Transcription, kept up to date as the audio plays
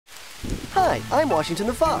Hi, I'm Washington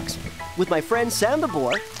the Fox. With my friend Sam the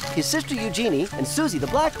boar, his sister Eugénie, and Suzie the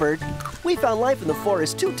blackbird, we found life in the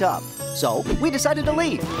forest too tough, so we decided to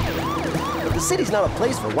leave. But the city's not a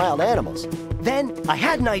place for wild animals. Then I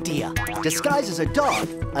had an idea. Disguised as a dog,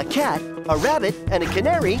 a cat, a rabbit, and a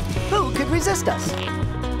canary, who could resist us?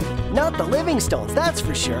 Not the Livingstones, that's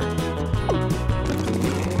for sure.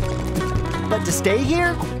 But to stay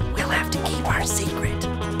here, we'll have to keep our secret.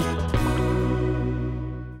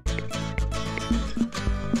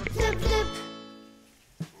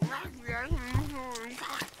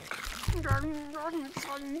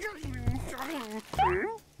 Flip, flip.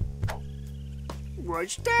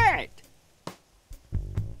 What's that?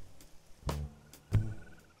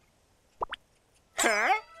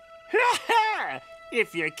 Huh? Ha ha!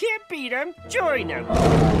 If you can't beat them, join them.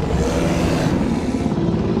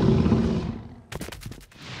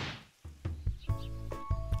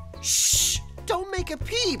 Shh! Don't make a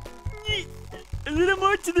peep! A little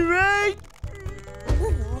more to the right.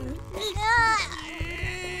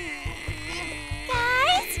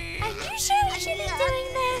 Guys, are you sure we should be doing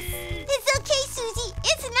this? It's okay, Suzie.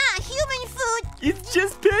 It's not human food. It's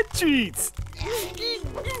just pet treats.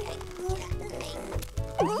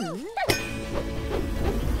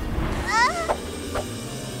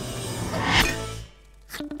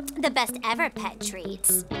 The best ever pet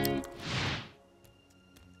treats.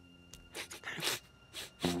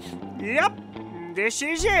 Yep, this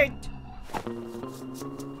is it.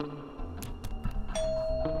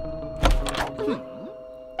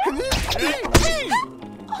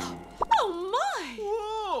 Oh my!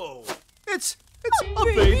 Whoa! It's a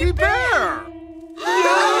baby bear!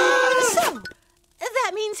 So,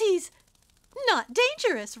 that means he's not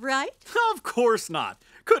dangerous, right? Of course not.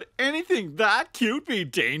 Could anything that cute be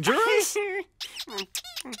dangerous?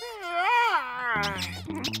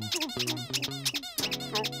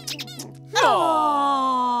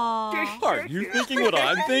 Aww. Are you thinking what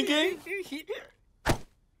I'm thinking?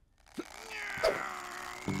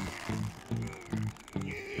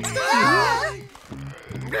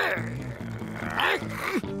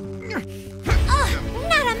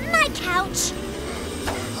 Not on my couch.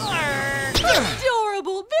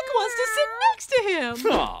 Adorable! Vic wants to sit next to him.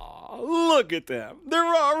 Aw, look at them.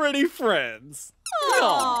 They're already friends.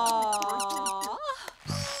 Aww.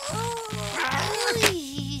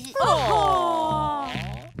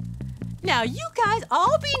 Aww. Now you guys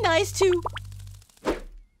all be nice to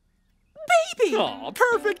Baby. Aw,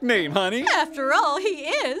 perfect name, honey. After all, he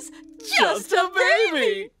is just a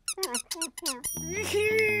baby.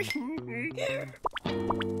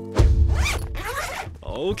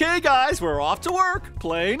 Okay, guys, we're off to work.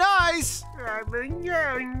 Play nice.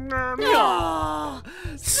 Aw,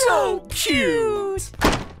 so cute.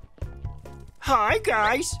 Hi,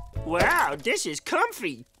 guys. Wow, this is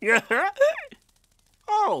comfy.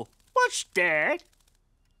 Oh, what's that?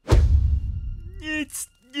 It's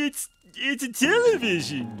a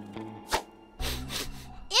television.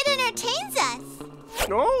 It entertains us.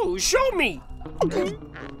 Oh, show me.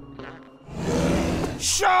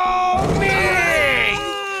 Show me!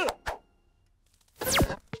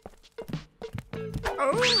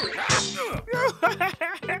 Oh.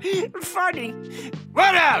 Funny.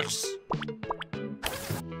 What else?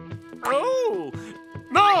 Oh,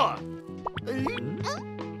 more.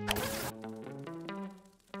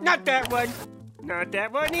 Not that one. Not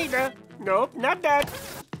that one either. Nope, not that.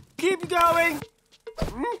 Keep going.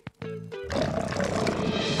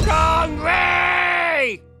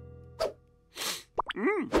 Hungry!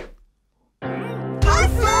 Our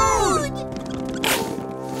food!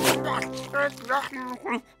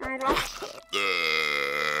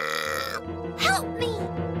 Help me!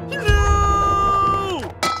 No!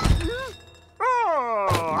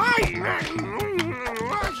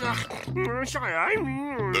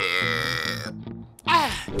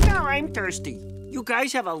 Now I'm thirsty. You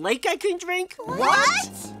guys have a lake I can drink?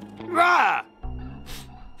 What? Rah!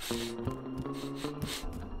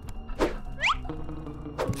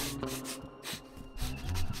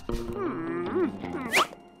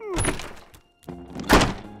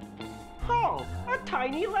 Oh, a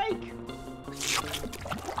tiny lake.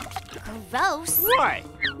 Gross. What?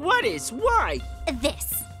 What is why?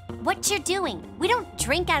 This. What you're doing. We don't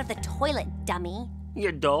drink out of the toilet, dummy.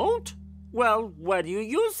 You don't? Well, what do you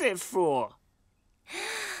use it for?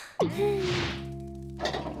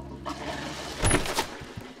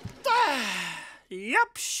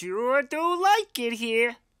 Yep, sure do like it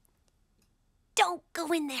here. Don't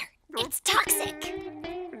go in there. It's toxic.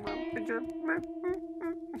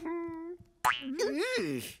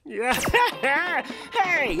 Yeah.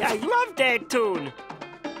 Hey, I love that tune.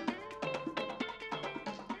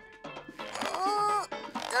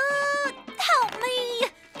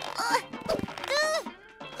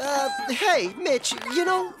 Hey, Mitch, you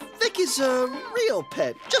know, Vic is a real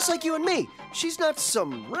pet, just like you and me. She's not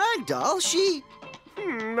some rag doll, she...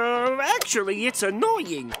 Actually, it's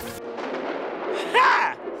annoying.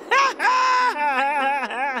 Ha!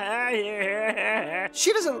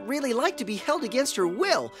 She doesn't really like to be held against her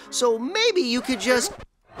will, so maybe you could just...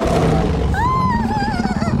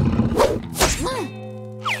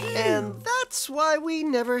 And that's why we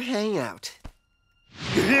never hang out.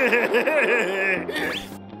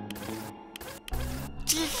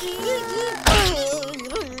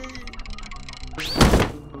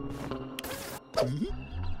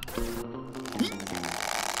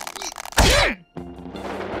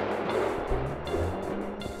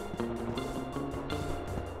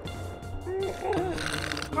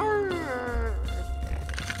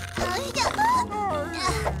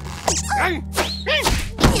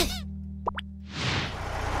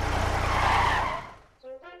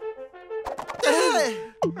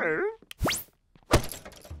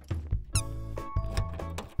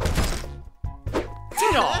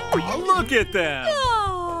 Oh, look at them.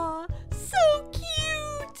 Aw, so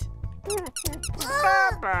cute.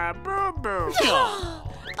 Baba boo boo.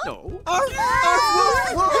 No. Arf,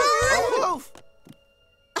 woof.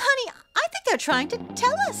 Honey, I think they're trying to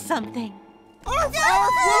tell us something. Arf,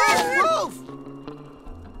 woof.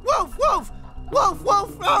 Woof, woof. Woof,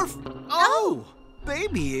 woof, arf. Oh,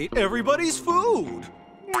 baby ate everybody's food.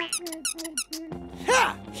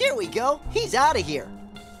 Ha! Here we go. He's out of here.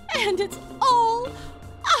 And it's all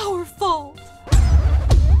our fault.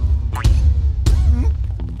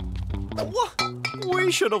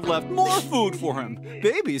 We should have left more food for him.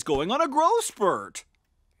 Baby's going on a growth spurt.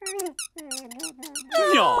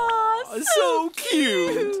 Aw, so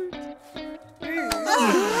cute.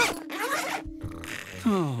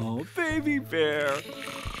 Oh, baby bear.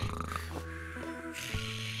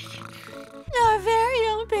 Our very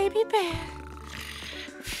own baby bear.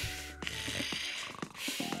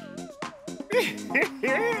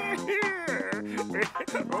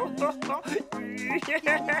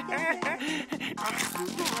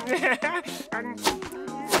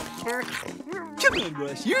 Come on,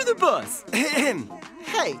 Rush, you're the boss.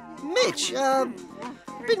 Hey, Mitch,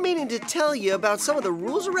 been meaning to tell you about some of the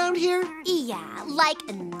rules around here. Yeah, like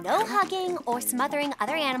no hugging or smothering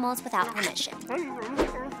other animals without permission.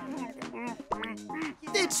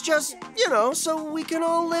 It's just, you know, so we can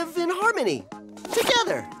all live in harmony.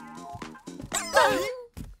 Together.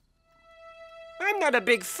 I'm not a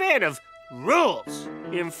big fan of rules.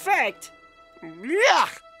 In fact,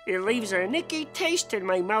 yuck, it leaves a nicky taste in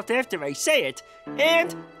my mouth after I say it.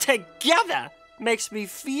 And together makes me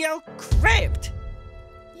feel cramped.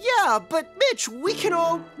 Yeah, but Mitch, we can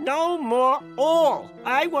all... No more all.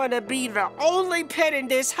 I want to be the only pet in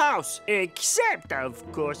this house. Except, of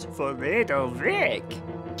course, for little Vic.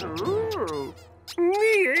 Ooh.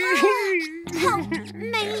 Help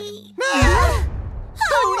me.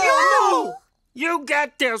 Oh, no! You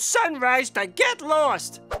got till sunrise to get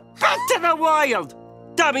lost. Back to the wild,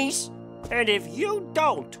 dummies. And if you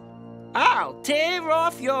don't, I'll tear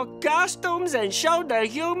off your costumes and show the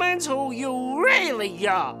humans who you really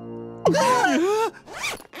are.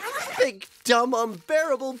 Big, dumb,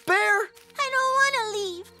 unbearable bear. I don't want to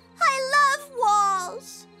leave. I love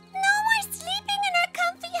walls. No more sleeping in our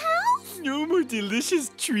comfy house. No more delicious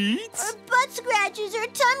treats. Or butt scratches or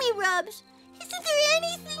tummy rubs. Isn't there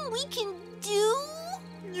anything we can do?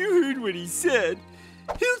 You heard what he said.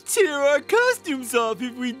 He'll tear our costumes off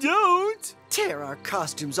if we don't. Tear our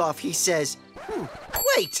costumes off, he says.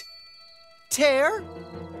 Wait. Tear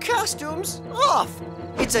costumes off.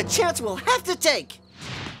 It's a chance we'll have to take.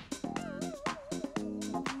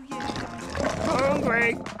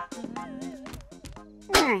 Hungry.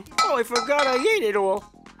 Oh, I forgot I ate it all.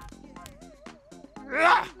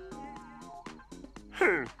 Ah.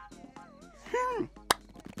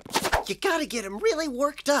 You gotta get him really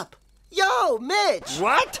worked up. Yo, Mitch!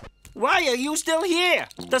 What? Why are you still here?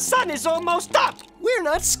 The sun is almost up. We're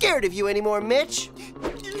not scared of you anymore, Mitch.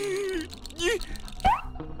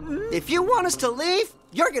 If you want us to leave,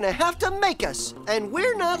 you're gonna have to make us. And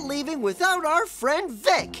we're not leaving without our friend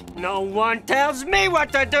Vic. No one tells me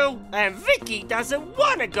what to do. And Vicky doesn't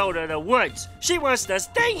want to go to the woods. She wants to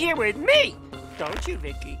stay here with me. Don't you,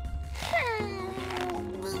 Vicky?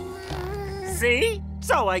 See?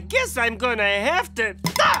 So I guess I'm gonna have to...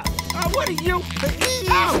 Ah! What are you...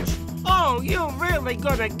 Ouch! Oh, you really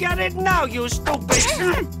gonna get it now, you stupid...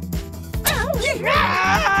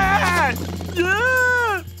 Ah!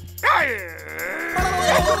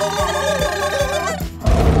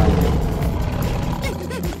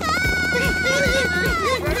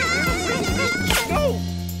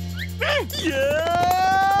 Yeah!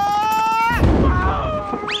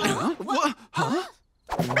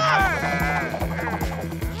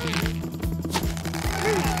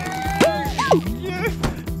 Now,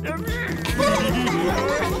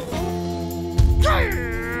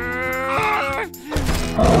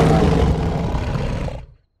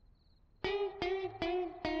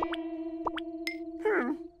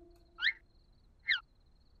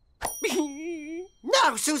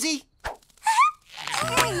 Suzie!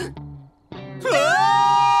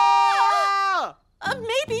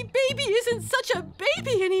 Maybe baby isn't such a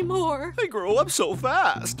baby anymore. They grow up so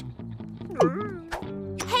fast.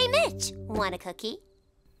 Hey, Mitch, want a cookie?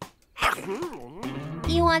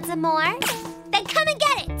 You want some more? Then come and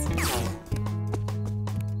get it!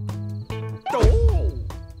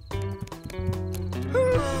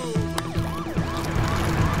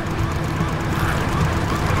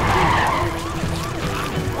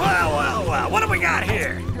 Well, what do we got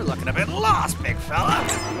here? You're looking a bit lost, big fella.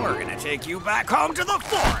 We're gonna take you back home to the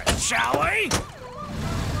forest, shall we?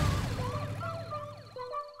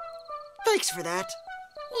 Thanks for that.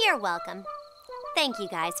 You're welcome. Thank you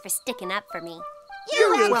guys for sticking up for me.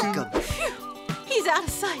 You're welcome. He's out of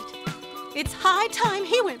sight. It's high time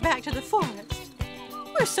he went back to the forest.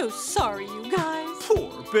 We're so sorry, you guys.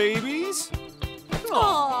 Poor babies.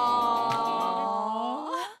 Aww.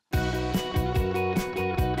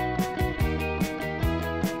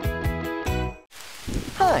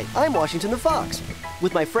 Hi, I'm Washington the Fox.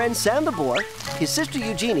 With my friend Sam the boar, his sister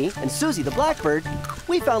Eugénie, and Suzie the blackbird,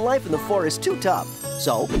 we found life in the forest too tough.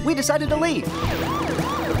 So we decided to leave.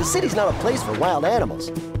 But the city's not a place for wild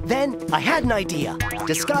animals. Then I had an idea.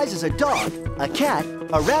 Disguised as a dog, a cat,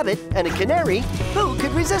 a rabbit, and a canary, who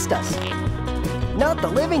could resist us? Not the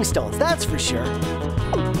Livingstones, that's for sure.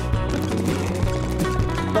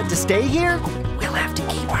 But to stay here, we'll have to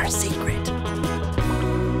keep our secret.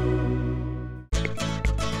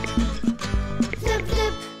 Flip,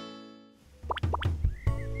 flip.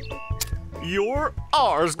 You're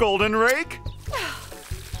ours, Golden Rake.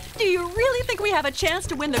 Do you really think we have a chance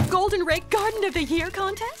to win the Golden Rake Garden of the Year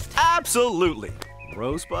contest? Absolutely.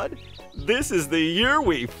 Rosebud, this is the year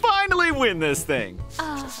we finally win this thing.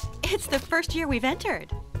 It's the first year we've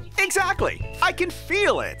entered. Exactly. I can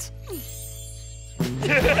feel it. No,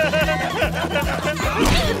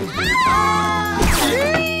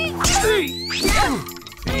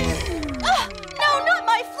 not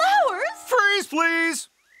my flowers! Freeze, please.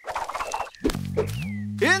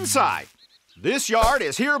 Inside. This yard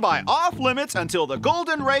is hereby off limits until the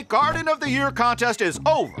Golden Rake Garden of the Year contest is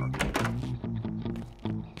over.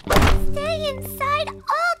 Stay inside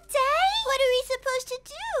all day? What are we supposed to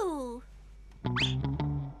do?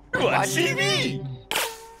 Watch TV.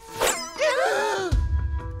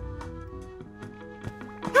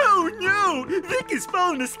 Oh no! Vic is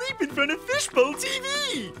falling asleep in front of Fishbowl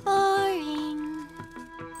TV. Boring.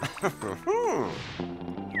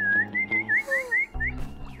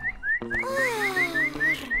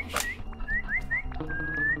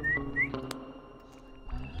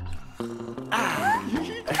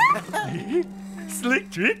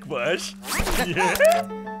 Slick trick, Wash.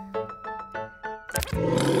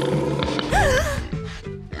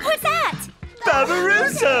 What's that?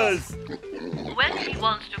 Barbarossas! When he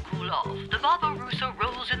wants to cool off, the Barbarossa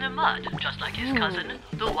rolls in the mud, just like his cousin,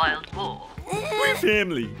 the wild boar. We're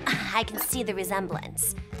family. I can see the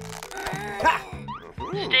resemblance.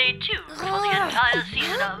 Stay tuned for the entire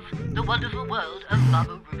season of The Wonderful World of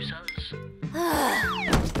Barbarossas.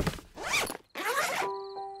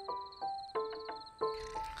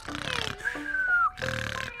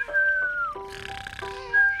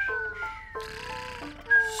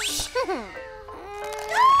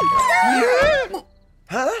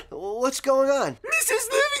 Huh? What's going on? Mrs.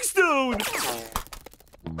 Livingstone!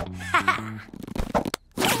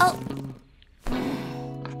 Oh,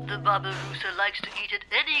 The Barbarossa likes to eat at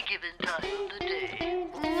any given time of the day.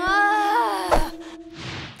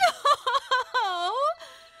 Oh,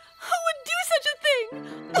 who would do such a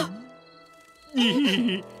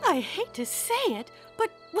thing? I hate to say it,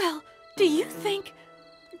 but, well, do you think...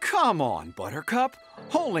 Come on, Buttercup.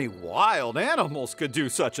 Only wild animals could do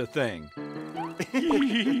such a thing. do you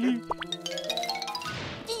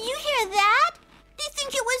hear that? They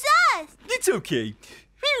think it was us. It's okay.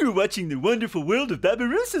 We were watching The Wonderful World of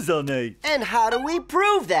Barbarossas all night. And how do we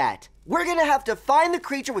prove that? We're gonna have to find the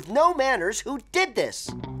creature with no manners who did this.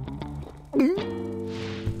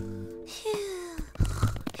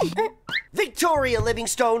 Victoria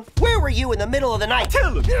Livingstone, where were you in the middle of the night?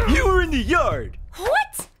 Tell him you were in the yard.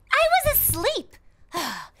 What? I was asleep.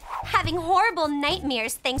 Having horrible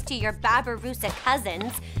nightmares thanks to your Barbarossa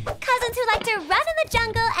cousins. Cousins who like to run in the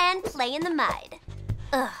jungle and play in the mud.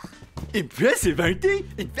 Ugh. Impressive, aren't they?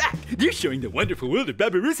 In fact, they're showing the wonderful world of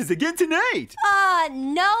Barbarousas again tonight.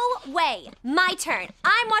 No way. My turn.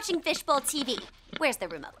 I'm watching Fishbowl TV. Where's the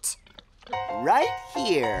remote? Right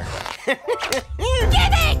here. Give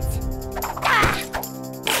it! Ah!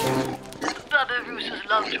 Barbarousas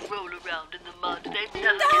love to roll around in the mud. They've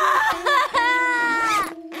never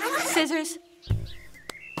Scissors.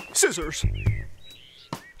 Scissors.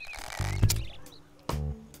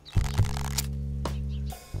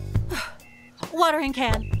 Watering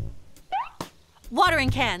can. Watering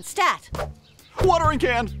can. Stat. Watering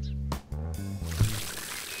can.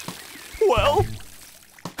 Well,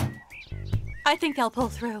 I think they'll pull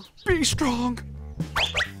through. be strong.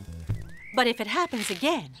 But if it happens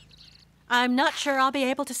again, I'm not sure I'll be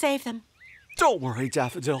able to save them. Don't worry,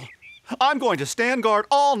 Daffodil. I'm going to stand guard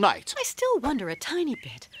all night. I still wonder a tiny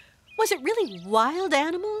bit. Was it really wild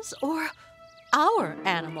animals or our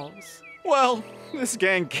animals? Well, this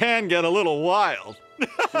gang can get a little wild. They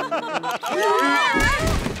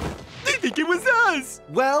think it was us.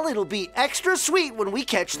 Well, it'll be extra sweet when we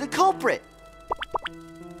catch the culprit.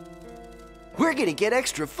 We're gonna get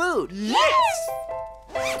extra food. Yes!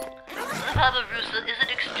 The Barbarousa is an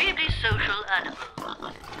extremely social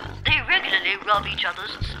animal. They regularly rub each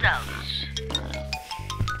other's snouts.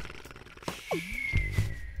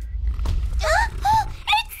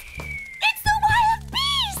 It's the wild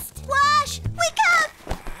beast! Wash, wake up!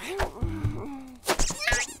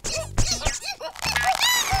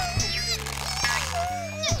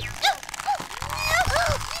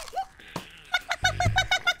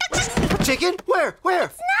 Chicken? Where? Where?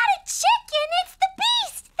 It's not a chicken, it's the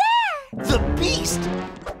beast! There! The beast!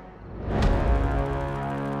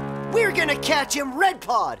 We're gonna catch him, Red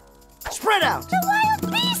Pod! Spread out! The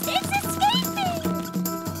wild beast is escaping!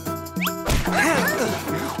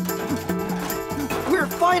 We're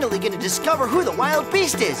finally gonna discover who the wild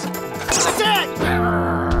beast is! Attack!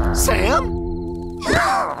 Sam?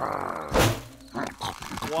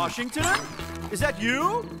 Washington? Is that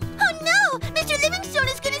you? Oh no! Mr. Livingstone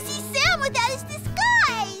is gonna see Sam without his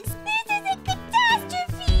disguise! This is a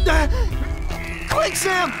catastrophe! Quick,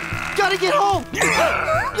 Sam! Gotta get home!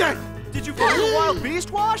 Did you find the wild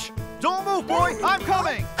beast, Wash? Don't move, boy. I'm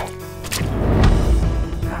coming.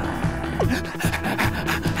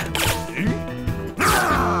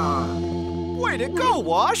 Way to go,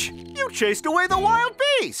 Wash. You chased away the wild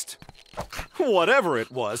beast. Whatever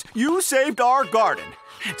it was, you saved our garden.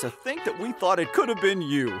 And to think that we thought it could have been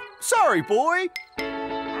you. Sorry, boy.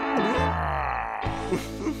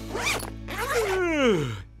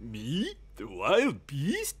 Me? The wild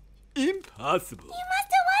beast? Impossible. You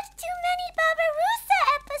must have watched too many Barbarousa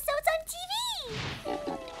episodes on TV.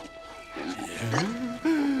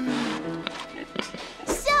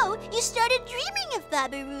 So, you started dreaming of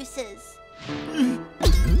Barbarousas.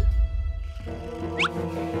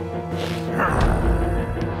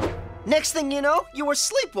 Next thing you know, you were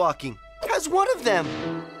sleepwalking. As one of them.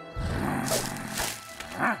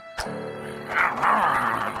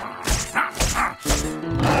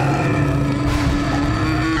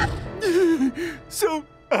 So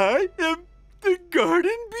I am the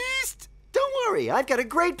garden beast? Don't worry, I've got a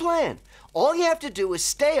great plan. All you have to do is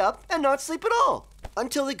stay up and not sleep at all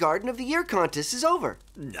until the Garden of the Year contest is over.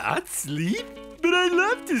 Not sleep? But I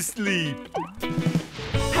love to sleep.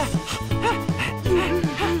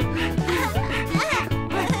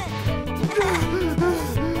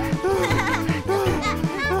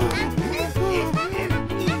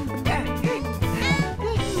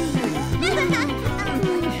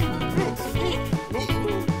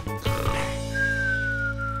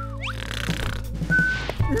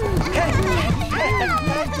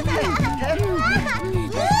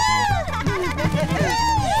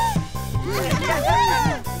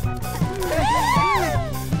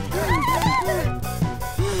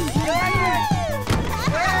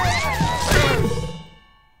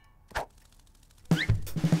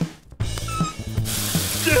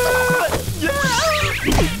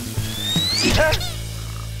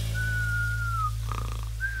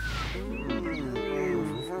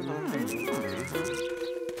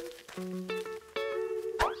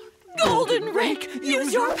 Golden Rake,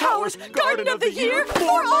 use your powers, Garden of the Year,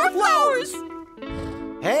 for our flowers!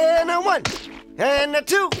 And a one, and a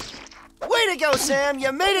two. Way to go, Sam.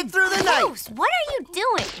 You made it through the night. Gross, what are you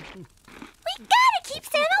doing? We gotta keep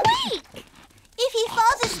Sam awake. If he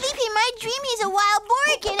falls asleep, he might dream he's a wild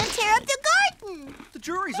boar again and tear up the garden. The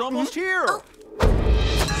jury's almost here.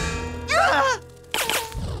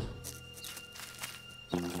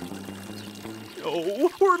 Oh,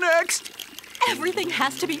 we're next. Everything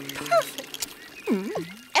has to be perfect.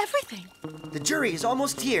 Everything. The jury is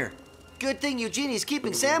almost here. Good thing Eugenie's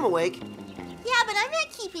keeping Sam awake. Yeah, but I'm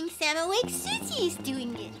not keeping Sam awake. Suzie is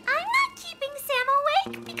doing it. I'm not keeping Sam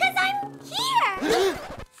awake because I'm here.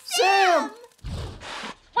 Sam!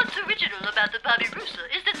 What's original about the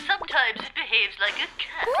babirusa is that sometimes it behaves like a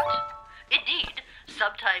cat. Indeed,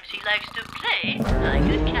 sometimes he likes to play like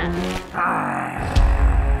a cat.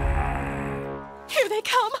 Here they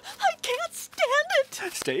come. I can't stand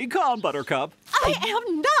it. Stay calm, Buttercup. I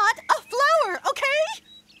am not a flower, okay?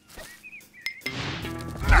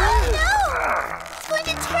 Oh, no! It's going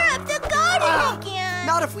to tear up the garden again.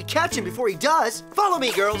 Not if we catch him before he does. Follow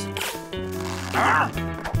me, girls.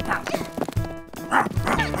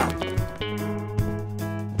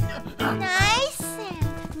 Nice, Sam.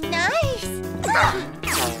 Nice.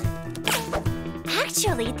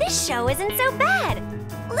 Actually, this show isn't so bad.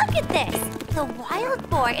 Look at this. The wild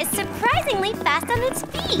boar is surprisingly fast on its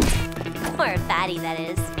feet. Poor fatty, that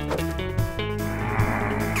is.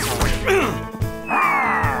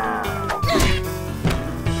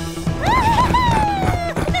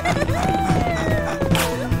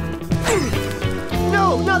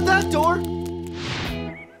 No, not that door.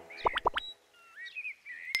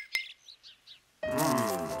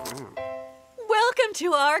 Welcome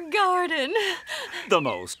to our garden. The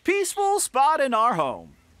most peaceful spot in our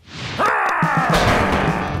home.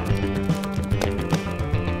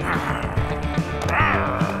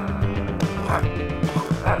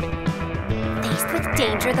 Faced with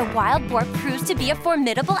danger, the wild boar proves to be a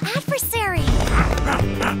formidable adversary.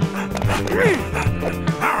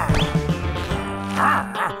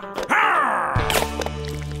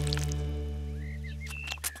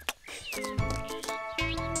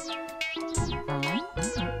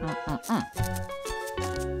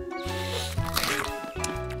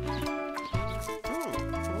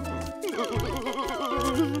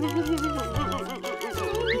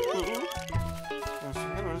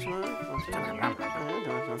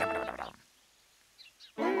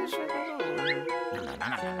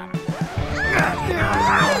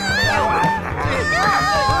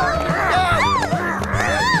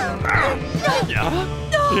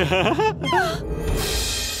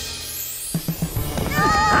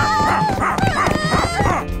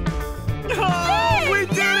 We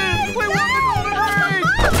did it! We won the golden ring!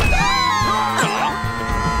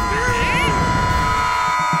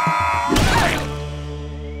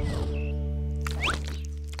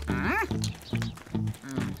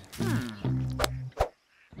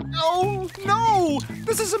 Oh, no!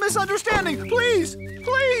 This is a misunderstanding! Please!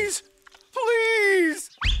 Please! Please!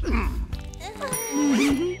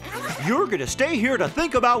 You're gonna stay here to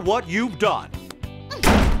think about what you've done.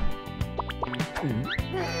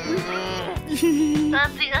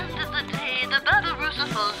 At the end of the day, the babirusa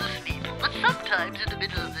falls asleep, but sometimes in the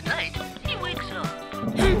middle of the night, he wakes up.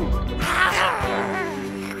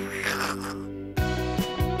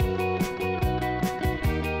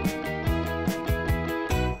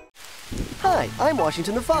 Hi, I'm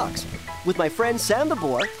Washington the Fox. With my friend Sam the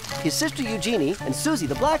Boar, his sister Eugénie, and Suzie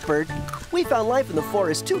the Blackbird, we found life in the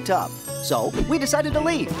forest too tough, so we decided to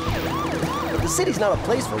leave. But the city's not a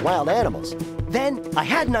place for wild animals. Then I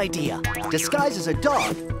had an idea. Disguised as a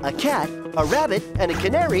dog, a cat, a rabbit, and a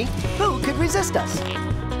canary, who could resist us?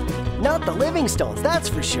 Not the Livingstones, that's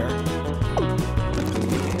for sure.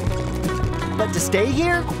 But to stay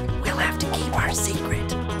here, we'll have to keep our secret.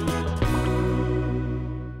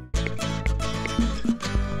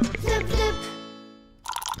 Flip, flip.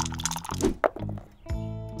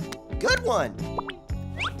 Good one.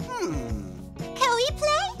 Can we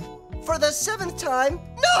play? For the 7th time,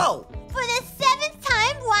 no! For the 7th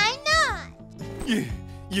time, why not?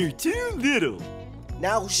 You're too little.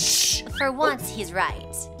 Now, shh. For once, he's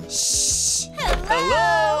right. Shh.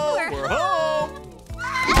 Hello! We're home!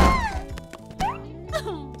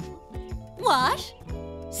 Wash?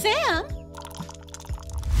 Sam?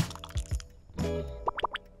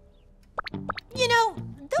 You know,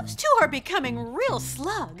 those two are becoming real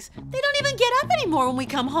slugs. They don't even get up anymore when we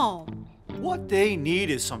come home. What they need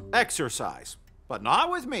is some exercise, but not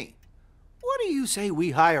with me. What do you say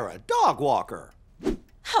we hire a dog walker?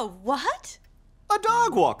 A what? A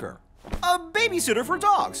dog walker. A babysitter for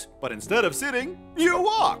dogs. But instead of sitting, you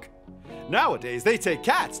walk. Nowadays, they take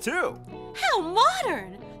cats, too. How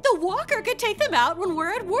modern! The walker could take them out when we're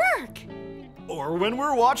at work. Or when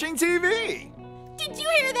we're watching TV. Did you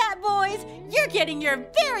hear that, boys? You're getting your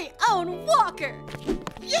very own walker.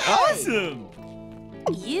 Awesome!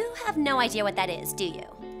 You have no idea what that is, do you?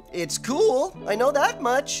 It's cool. I know that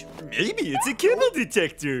much. Maybe it's a kibble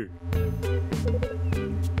detector.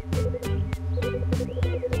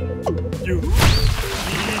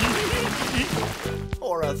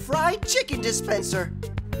 Or a fried chicken dispenser.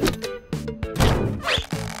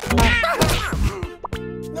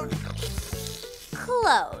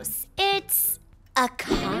 close. It's a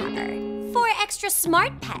car for extra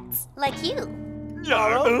smart pets like you.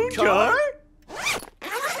 Our own car?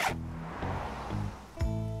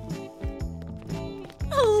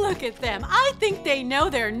 Look at them. I think they know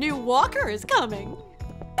their new walker is coming.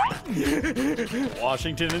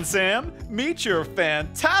 Washington and Sam, meet your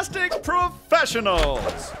fantastic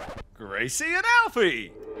professionals, Gracie and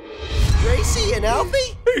Alfie. Gracie and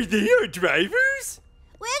Alfie? Are they our drivers?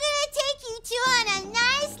 We're gonna take you two on a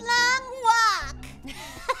nice long walk.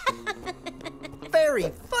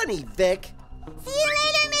 Very funny, Vic. See you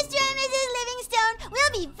later, Mr. and Mrs. Livingstone.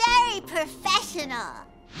 We'll be very professional.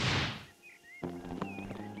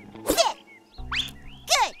 Sit.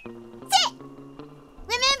 Good. Sit.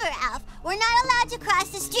 Remember, Alf, we're not allowed to cross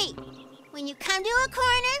the street. When you come to a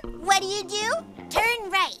corner, what do?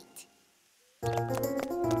 Turn right.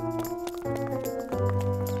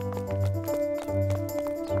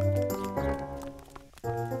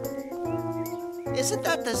 Isn't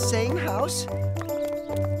that the same house?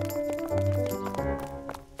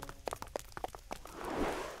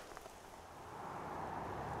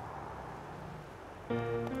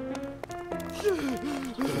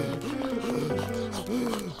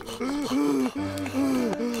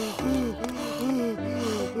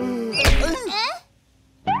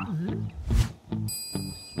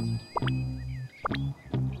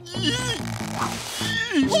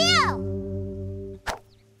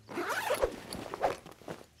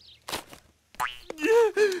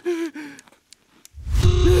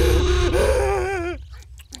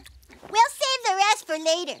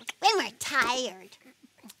 Later, when we're tired.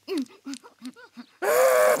 Heel,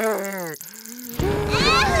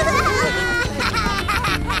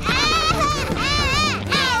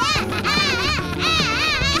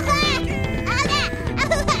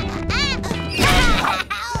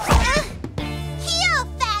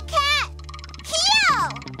 fat cat! Heel!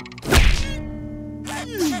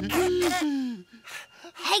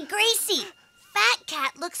 Hey, Gracie, fat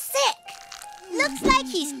cat looks sick. Looks like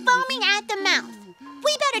he's foaming at the mouth.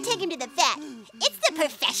 We better take him to the vet. It's the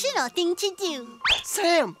professional thing to do.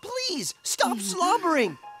 Sam, please, stop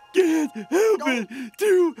slobbering. Can't help it.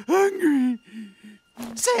 Too hungry.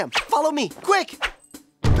 Sam, follow me, quick.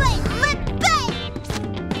 But.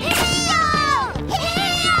 Heel!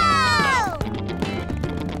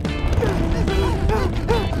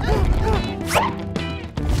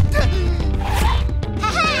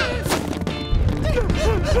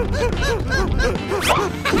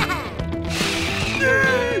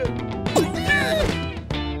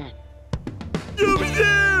 Over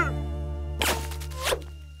there!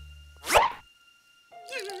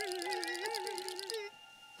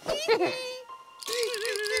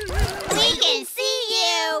 We can see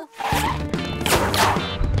you!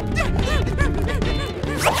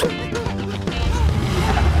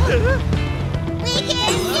 We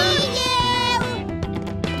can see you!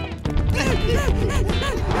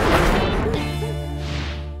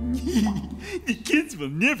 The kids will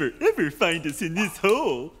never, ever find us in this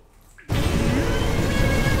hole.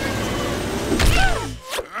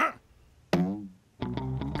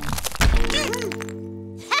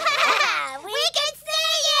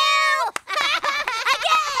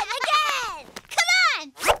 Again! Come on!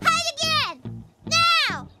 Hide again!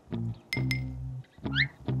 Now!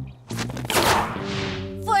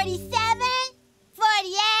 47,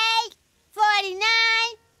 48, 49,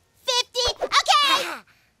 50. Okay!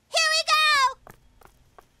 Here we go!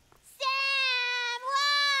 Sam,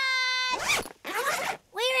 watch!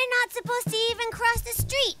 We're not supposed to even cross the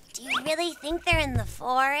street. Do you really think they're in the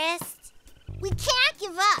forest? We can't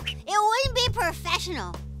give up. It wouldn't be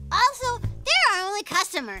professional. Also, they're our only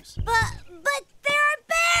customers. But there are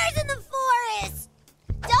bears in the forest!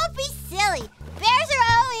 Don't be silly. Bears are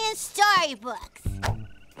only in storybooks.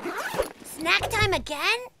 Snack time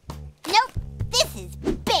again? Nope, this is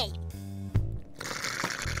bait.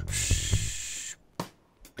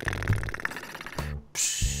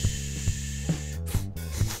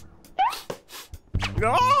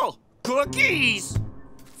 No! Cookies!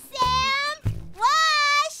 Sam,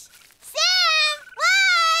 wash! Sam,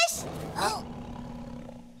 wash! Oh.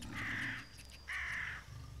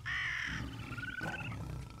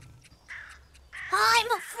 I'm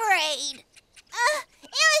afraid.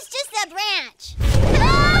 It was just a branch.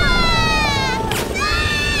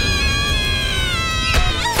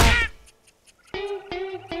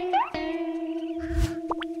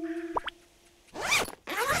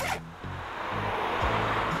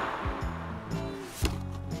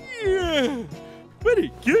 What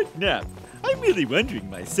a good nap. I'm really wondering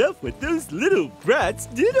myself what those little brats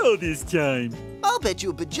did all this time. I'll bet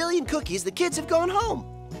you a bajillion cookies the kids have gone home.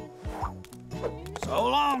 So So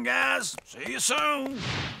long, guys. See you soon.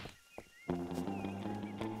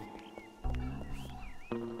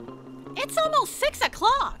 It's almost 6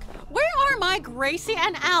 o'clock. Where are my Gracie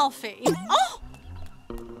and Alfie? Oh!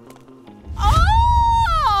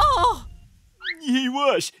 Oh! Hey,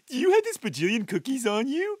 Wash, do you have this bajillion cookies on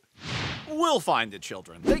you? We'll find the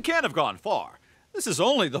children. They can't have gone far. This is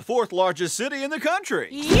only the 4th largest city in the country.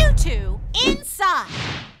 You two, inside.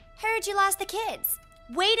 Heard you lost the kids.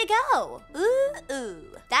 Way to go. Ooh.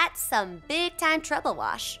 That's some big-time trouble,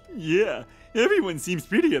 Wash. Yeah, everyone seems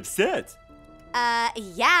pretty upset.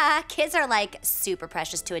 Yeah, kids are like super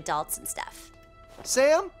precious to adults and stuff.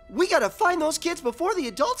 Sam, we gotta find those kids before the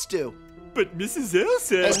adults do. But Mrs. L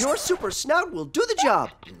says... And your super snout will do the job.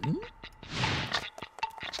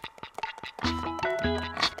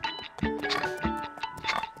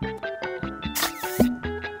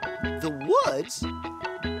 The woods?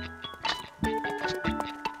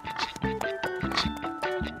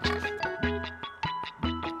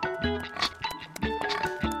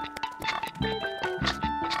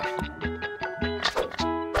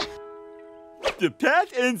 The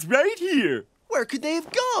path ends right here. Where could they have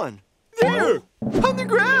gone? There, on the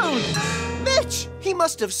ground. Mitch! He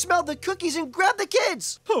must have smelled the cookies and grabbed the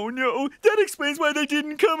kids. Oh no, that explains why they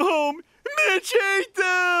didn't come home. Mitch ate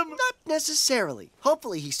them! Not necessarily.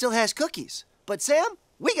 Hopefully he still has cookies. But Sam,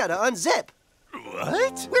 we gotta unzip.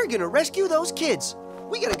 What? We're gonna rescue those kids.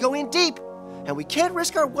 We gotta go in deep. And we can't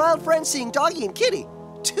risk our wild friends seeing Doggy and Kitty.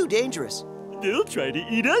 Too dangerous. They'll try to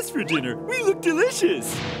eat us for dinner. We look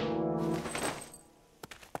delicious.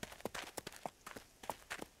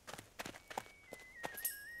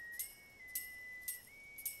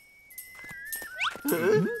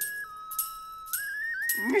 Huh?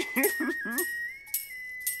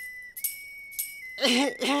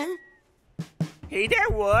 Hey there,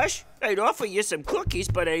 Wash. I'd offer you some cookies,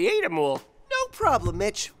 but I ate them all. No problem,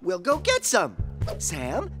 Mitch. We'll go get some.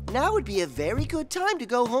 Sam, now would be a very good time to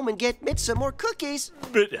go home and get Mitch some more cookies.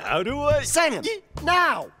 But how do I... Sam,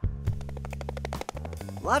 now!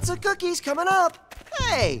 Lots of cookies coming up.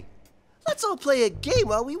 Hey, let's all play a game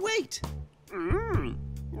while we wait.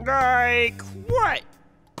 Like what?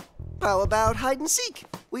 How about hide and seek?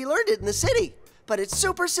 We learned it in the city, but it's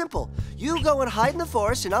super simple. You go and hide in the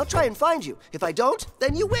forest and I'll try and find you. If I don't,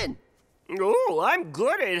 then you win. Oh, I'm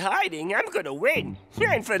good at hiding. I'm gonna win.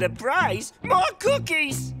 And for the prize, more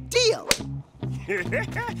cookies. Deal.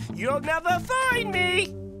 You'll never find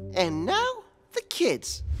me. And now, the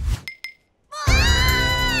kids.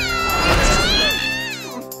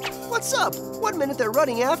 What's up? 1 minute they're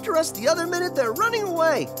running after us, the other minute they're running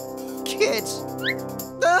away. Kids.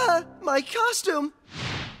 My costume.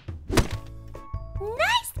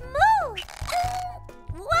 Nice move!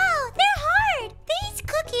 Wow, they're hard! These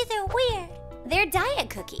cookies are weird. They're diet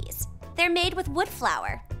cookies. They're made with wood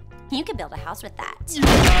flour. You could build a house with that. Sam,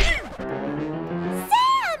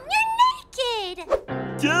 you're naked!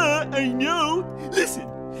 Duh, I know. Listen,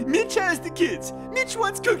 Mitch has the kids. Mitch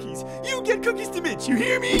wants cookies. You get cookies to Mitch, you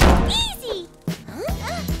hear me? Easy!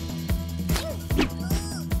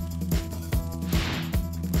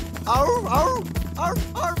 Arr, arr, arr,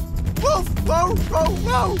 arr. Woof, whoa, whoa,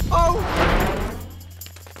 whoa, oh.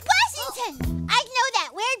 Washington! I'd know that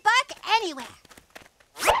weird bark anywhere.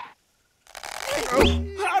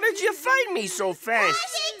 How did you find me so fast?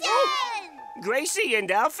 Washington! Gracie and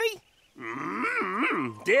Alfie?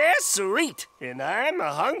 They're sweet, and I'm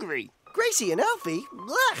hungry. Gracie and Alfie?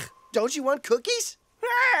 Blech. Don't you want cookies?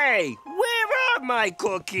 Hey, where are my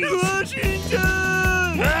cookies? Washington!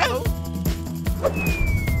 Huh?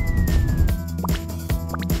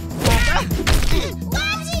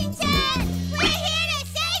 Washington! We're here to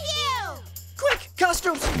save you! Quick,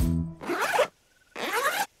 costumes!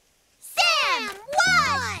 Sam,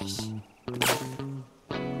 Wash!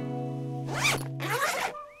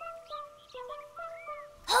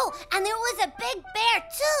 Oh, and there was a big bear,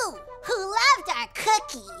 too, who loved our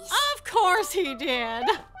cookies. Of course he did.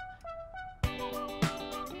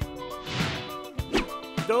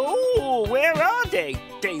 Oh, where are they?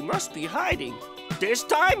 They must be hiding. This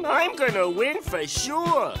time I'm gonna win for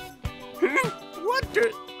sure. What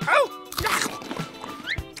the? Oh!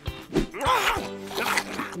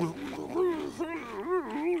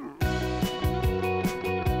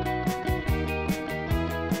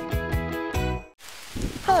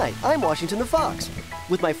 Hi, I'm Washington the Fox.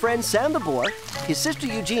 With my friend Sam the Boar, his sister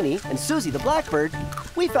Eugénie, and Suzie the Blackbird,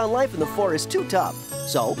 we found life in the forest too tough,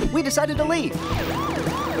 so we decided to leave.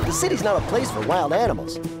 But the city's not a place for wild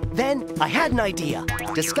animals. Then I had an idea.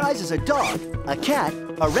 Disguised as a dog, a cat,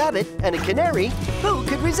 a rabbit, and a canary, who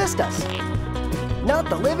could resist us? Not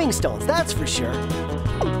the Livingstones, that's for sure.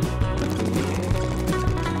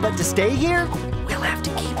 But to stay here, we'll have to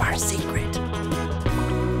keep our secret.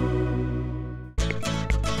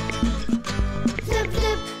 Flip,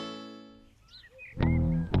 flip.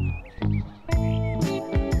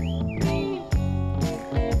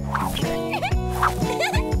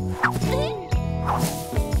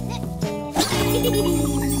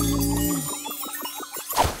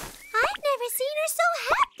 I've never seen her so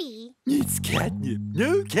happy. It's catnip.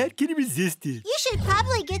 No cat can resist it. You should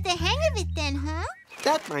probably get the hang of it then, huh?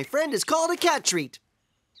 That, my friend, is called a cat treat.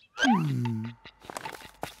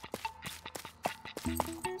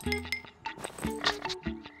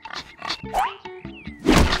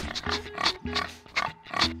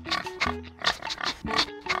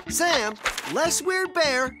 Sam, less weird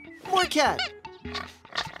bear, more cat.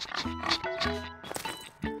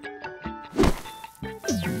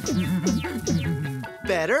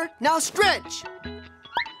 Better. Now stretch.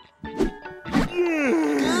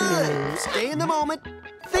 Good. Stay in the moment.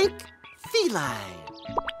 Think feline.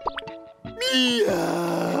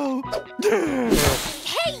 Meow.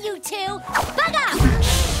 Hey, you two! Bug up!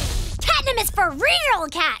 Catnip is for real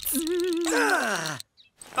cats!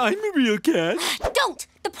 I'm a real cat. Don't!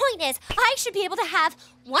 The point is, I should be able to have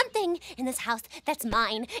one thing in this house that's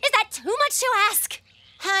mine. Is that too much to ask?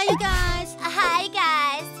 Hi, you guys. Hi,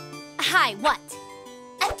 guys. Hi, what?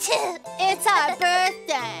 It's our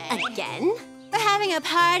birthday. Again? We're having a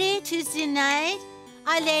party Tuesday night.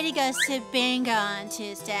 Our lady goes to bingo on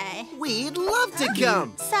Tuesday. We'd love to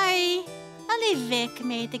come. Sorry, only Vic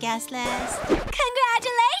made the guest list.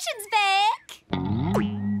 Congratulations, Vic!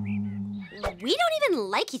 We don't even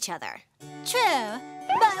like each other. True,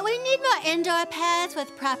 but we need more indoor pets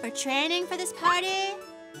with proper training for this party.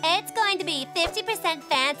 It's going to be 50%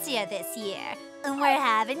 fancier this year. We're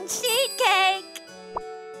having sheet cake.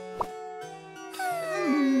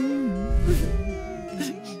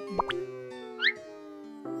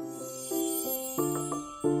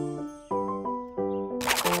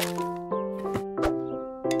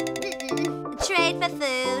 Trade for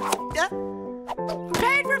food.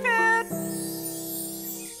 Trade for food.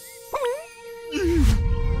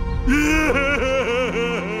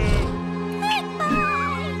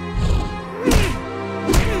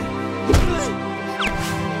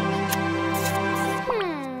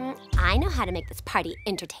 I know how to make this party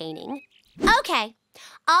entertaining. Okay,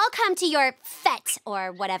 I'll come to your fete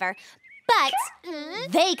or whatever, but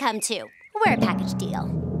they come too. We're a package deal.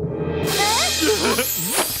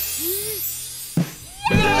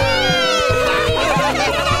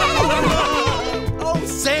 Oh,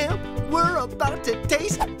 Sam, we're about to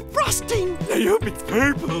taste frosting. I hope it's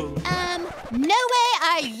purple. No way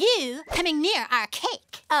are you coming near our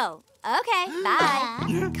cake. Oh, okay,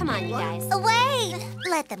 bye. Come on, you guys. Wait,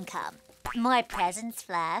 let them come. More presents,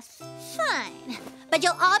 Fluff. Fine, but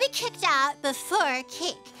you'll all be kicked out before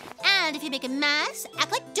cake. And if you make a mess,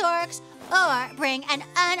 act like dorks, or bring an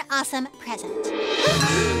unawesome present.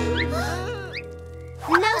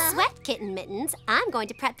 No sweat, Kitten Mittens. I'm going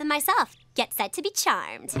to prep them myself. Get set to be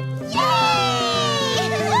charmed.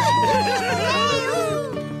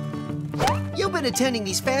 You've been attending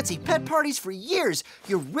these fancy pet parties for years.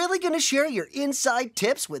 You're really gonna share your inside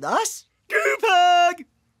tips with us? Group hug!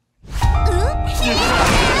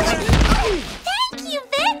 Thank you,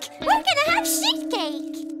 Vic. We're gonna have sheet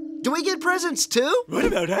cake. Do we get presents too? What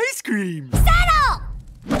about ice cream? Settle!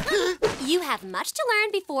 You have much to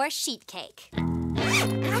learn before sheet cake.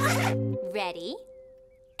 Ready?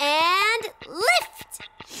 And lift!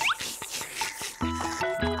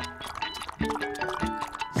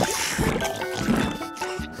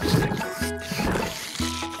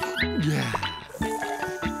 Yeah.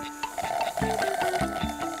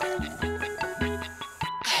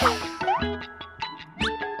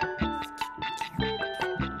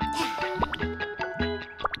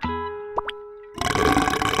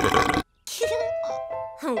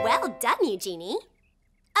 Well done, Eugénie.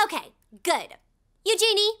 Okay, good.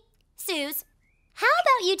 Eugénie, Suze, how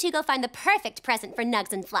about you two go find the perfect present for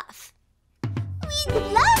Nugs and Fluff? We'd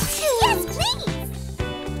love to. Yes, please.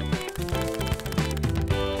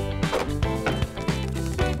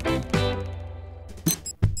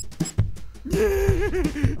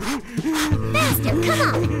 Faster, come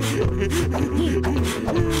on.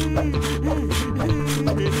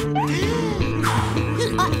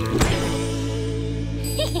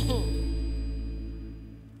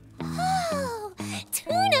 Oh,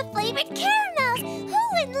 tuna-flavored caramels. Who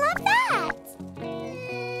would love that?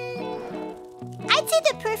 I'd say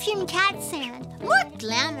the perfume cat sand. More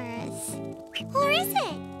glamorous. Or is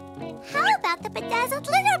it? How about the bedazzled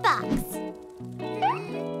litter box?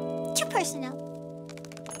 Too personal.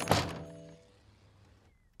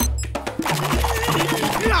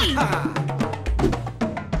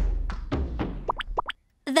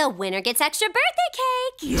 The winner gets extra birthday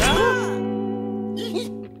cake.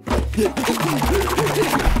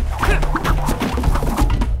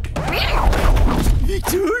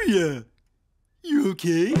 Victoria, you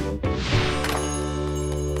okay?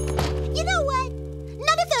 You know what?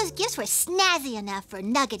 None of those gifts were snazzy enough for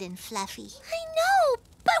Nugget and Fluffy. I know,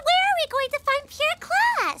 but where are we going to find pure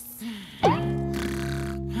class?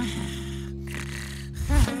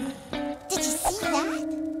 Did you see that?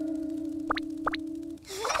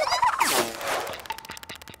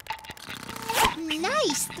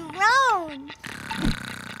 Nice throne.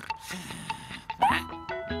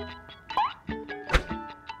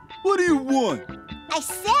 What do you want? I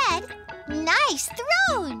said, nice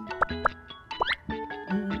throne.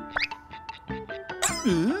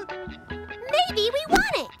 Maybe we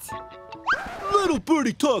want it. Little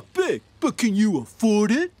birdie talk big, but can you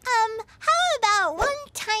afford it? How about one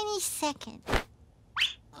tiny second?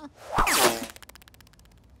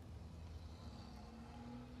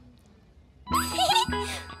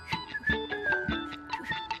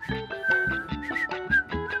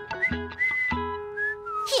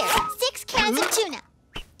 Here, 6 cans of tuna.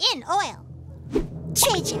 In oil.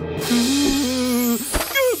 Trade you.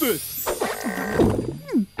 Give it!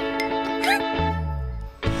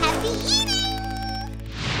 Happy eating!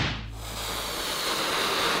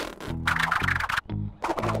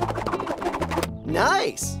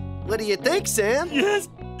 Nice. What do you think, Sam? Just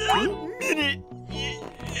a minute.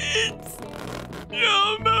 It's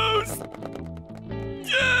almost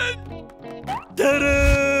done.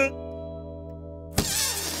 Ta-da!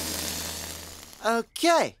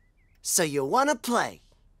 Okay. So you want to play?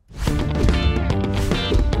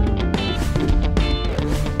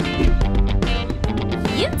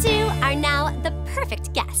 You two are now the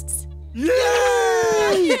perfect guests.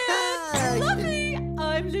 Yay! Fluffy,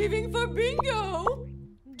 I'm leaving for bingo.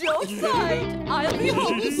 Don't fight. I'll be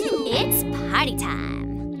home soon. It's party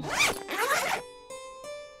time.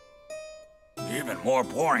 Even more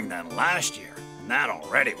boring than last year, and that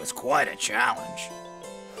already was quite a challenge.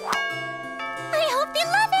 I hope they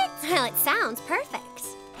love it. Well, it sounds perfect.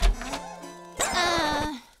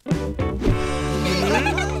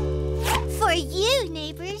 For you,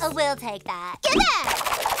 neighbors. We'll take that. Get that!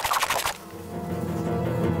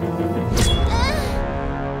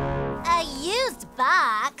 A used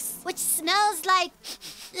box, which smells like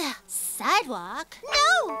sidewalk.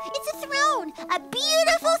 No, it's a throne, a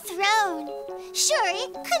beautiful throne. Sure,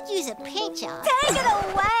 it could use a paint job. Take it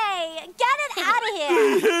away. Get it out of I here.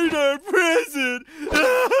 hate our present.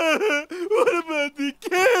 What about the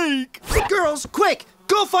cake? Girls, quick!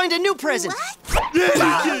 Go find a new present. What?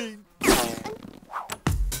 Anything.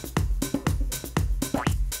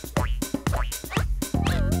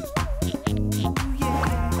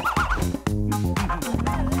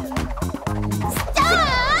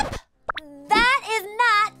 Stop! That is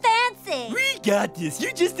not fancy. We got this.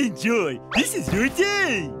 You just enjoy. This is your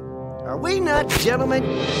day. Are we not gentlemen?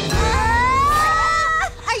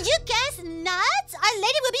 Are you guys nuts? Our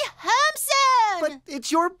lady will be home soon. But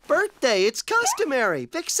it's your birthday. It's customary.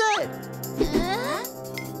 Vic said.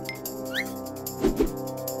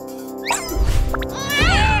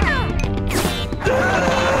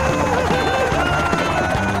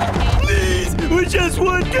 Please, we just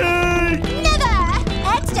want cake. Never!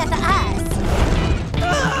 Extra for us.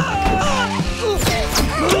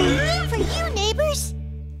 For you, neighbors.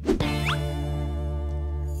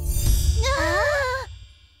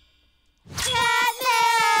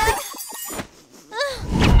 Catnip!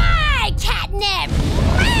 My catnip.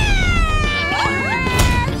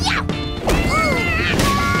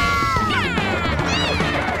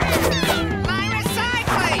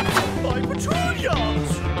 My petunias!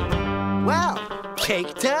 Well,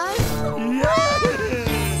 cake time?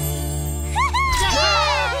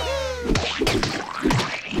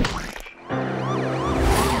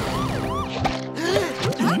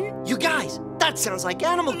 You guys, that sounds like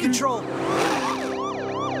animal control.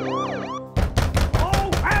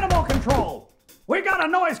 Oh, animal control! We got a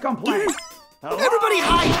noise complaint! Everybody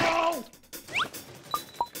hide!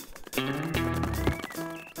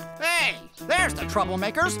 Hey, there's the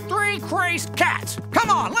troublemakers! 3 crazed cats! Come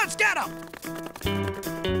on, let's get them!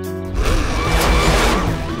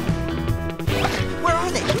 Where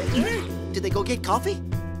are they? Did they go get coffee?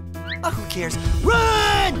 Oh, who cares?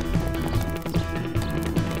 Run!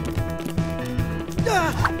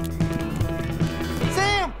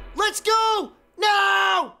 Sam, let's go!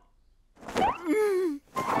 Now!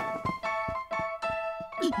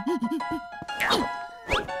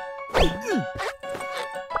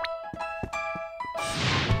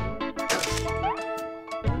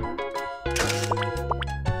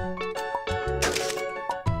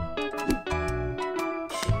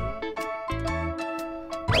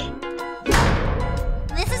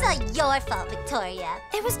 your fault, Victoria.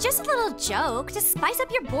 It was just a little joke to spice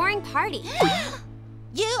up your boring party.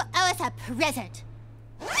 You owe us a present.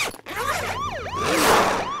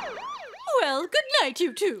 Well, good night,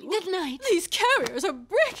 you two. Good night. These carriers are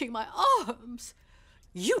breaking my arms.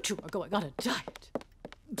 You two are going on a diet.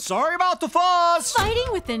 Sorry about the fuss.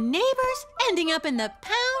 Fighting with the neighbors, ending up in the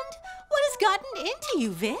pound? What has gotten into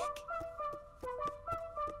you, Vic?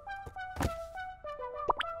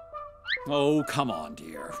 Oh, come on,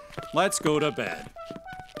 dear. Let's go to bed.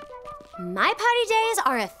 My party days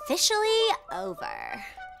are officially over.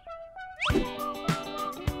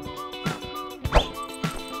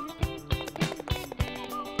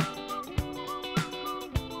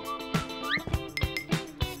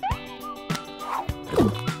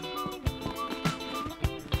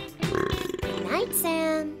 Good night,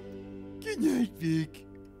 Sam. Good night, Vic.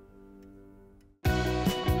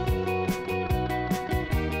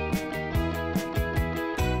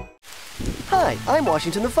 Hi, I'm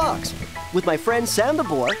Washington the Fox. With my friend Sam the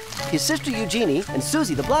boar, his sister Eugénie, and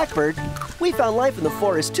Suzie the blackbird, we found life in the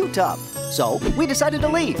forest too tough. So we decided to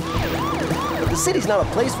leave. But the city's not a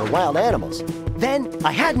place for wild animals. Then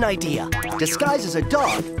I had an idea. Disguised as a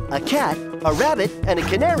dog, a cat, a rabbit, and a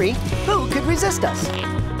canary, who could resist us?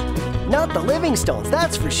 Not the Livingstones,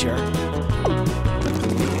 that's for sure.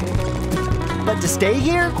 But to stay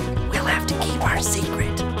here, we'll have to keep our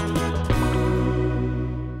secret.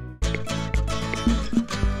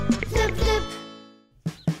 Flip, flip.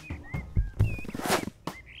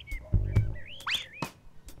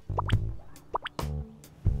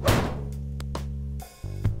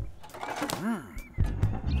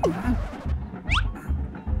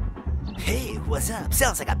 Hey, what's up?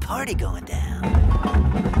 Sounds like a party going down.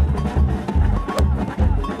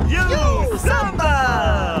 Yo,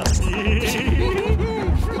 Samba!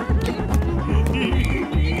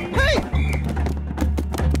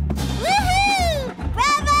 Woohoo!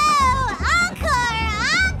 Bravo! Encore!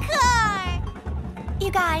 Encore!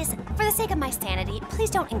 You guys, for the sake of my sanity, please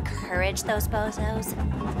don't encourage those bozos.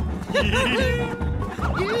 Go,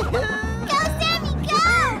 Sammy, go!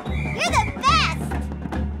 You're the best!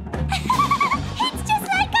 It's just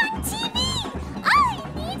like on TV! All he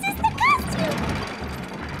needs is the costume!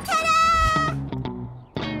 Ta-da!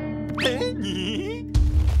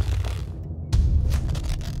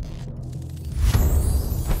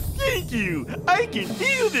 Thank you! I can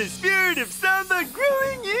feel the spirit of Samba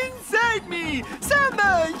growing inside me!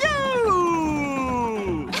 Samba, yo!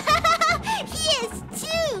 He is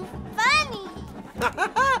too funny!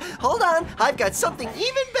 Hold on, I've got something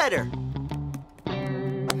even better.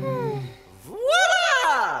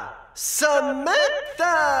 Voila!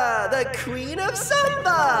 Samantha, the queen of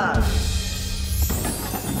samba!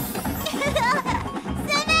 Samantha!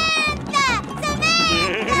 Samantha!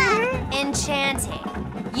 Enchanting.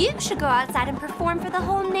 You should go outside and perform for the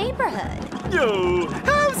whole neighborhood. Yo,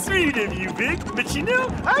 how sweet of you, Vic. But you know,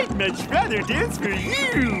 I'd much rather dance for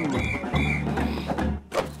you.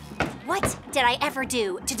 What did I ever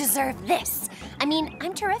do to deserve this? I mean,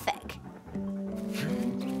 I'm terrific.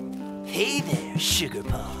 Hey there, sugar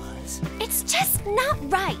paws. It's just not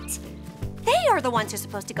right. They are the ones who are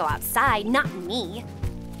supposed to go outside, not me.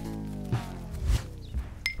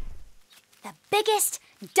 The biggest,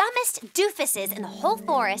 dumbest doofuses in the whole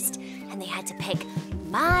forest, and they had to pick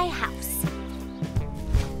my house.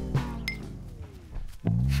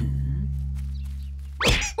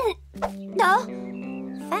 No,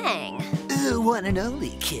 Fang. One and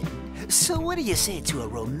only kitten. So what do you say to a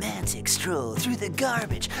romantic stroll through the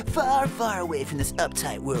garbage, far, far away from this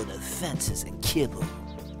uptight world of fences and kibble?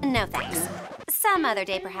 No thanks. Some other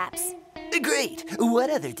day, perhaps. Great. What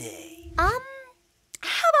other day? How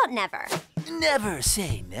about never? Never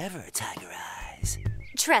say never, Tiger Eyes.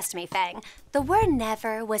 Trust me, Fang. The word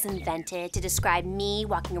never was invented to describe me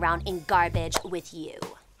walking around in garbage with you.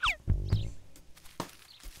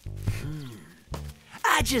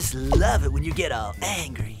 I just love it when you get all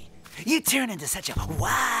angry. You turn into such a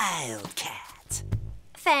wild cat.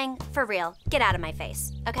 Fang, for real, get out of my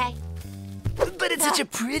face, okay? But it's such a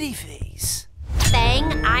pretty face.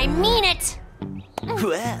 Fang, I mean it!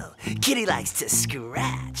 Well, Kitty likes to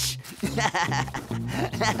scratch.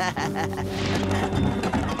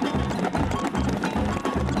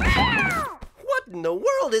 What in the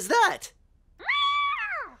world is that?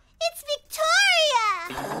 It's Victoria!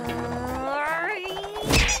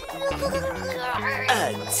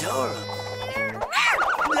 Adorable.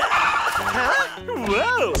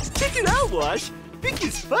 Whoa, check it out, Wash. Vic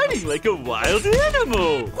is fighting like a wild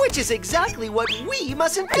animal. Which is exactly what we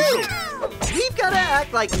mustn't do. We've got to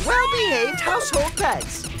act like well-behaved household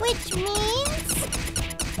pets. Which means...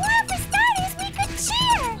 Well, for starters, we could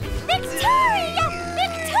cheer! Victoria!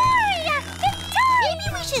 Victoria! Victoria! Maybe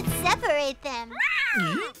we should separate them.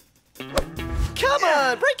 Come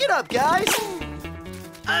on, break it up, guys.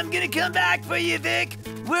 I'm gonna come back for you, Vic.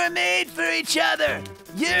 We're made for each other.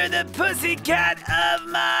 You're the pussycat of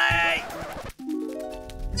my...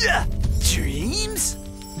 dreams?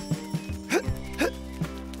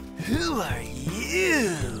 Who are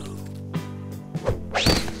you?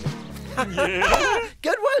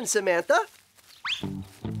 Good one, Samantha.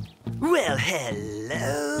 Well,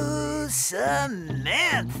 hello,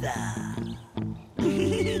 Samantha.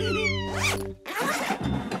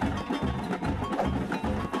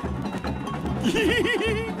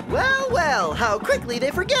 Well, well, how quickly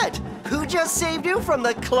they forget. Who just saved you from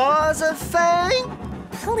the claws of Fang?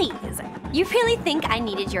 Please, you really think I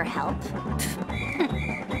needed your help?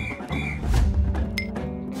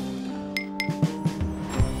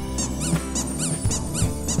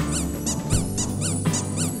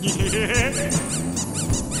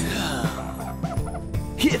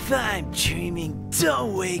 If I'm dreaming,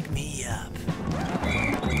 don't wake me up.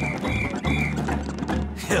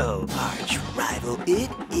 Oh, arch rival, it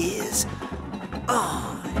is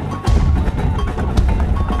on.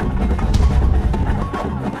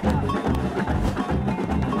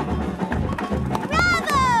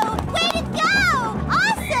 Bravo! Way to go!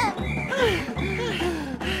 Awesome!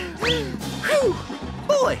 Whew.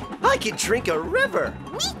 Boy, I could drink a river.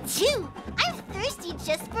 Me too. I'm thirsty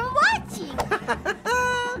just for watching.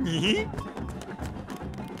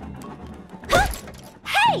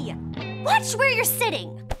 Hey! Watch where you're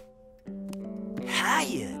sitting!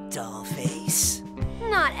 Hiya, dollface.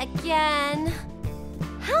 Not again.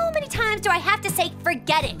 How many times do I have to say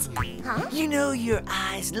forget it? Huh? You know your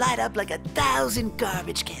eyes light up like 1,000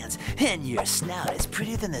 garbage cans, and your snout is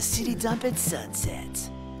prettier than the city dump at sunset.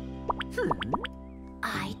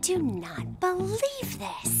 I do not believe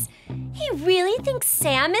this. He really thinks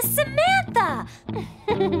Sam is Samantha.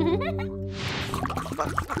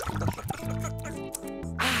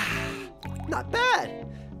 Not bad.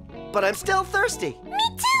 But I'm still thirsty. Me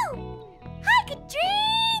too. I could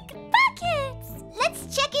drink buckets. Let's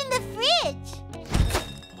check in the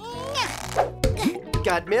fridge.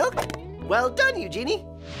 Got milk? Well done, Eugénie.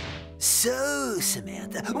 So,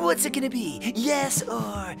 Samantha, what's it gonna be? Yes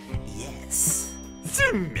or yes?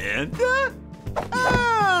 Samantha?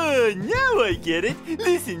 Oh, now I get it.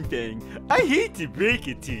 Listen, Fang, I hate to break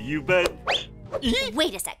it to you, but...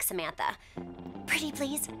 Wait a sec, Samantha. Pretty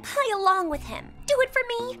please, play along with him. Do it for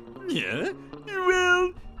me. Yeah?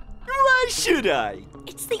 Well, why should I?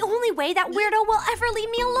 It's the only way that weirdo will ever leave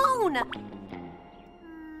me alone.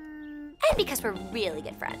 And because we're really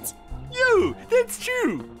good friends. Yo, that's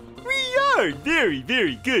true. We are very,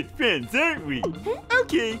 very good friends, aren't we?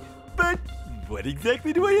 Okay, but what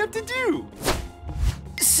exactly do I have to do?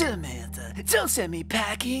 Samantha, don't send me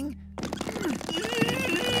packing.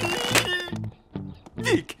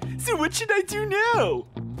 Vic, so what should I do now?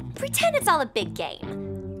 Pretend it's all a big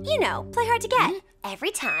game. You know, play hard to get.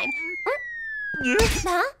 Every time. Yeah?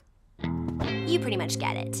 Huh? You pretty much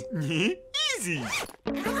get it. Easy.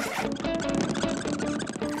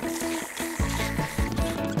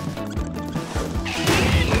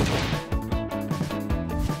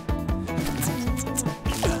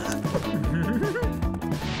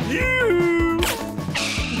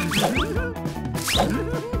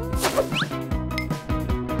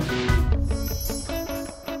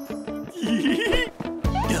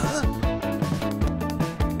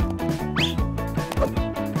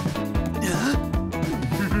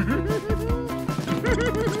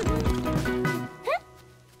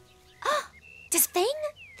 Does Fang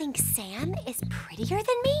think Sam is prettier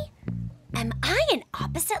than me? Am I in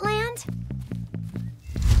opposite land?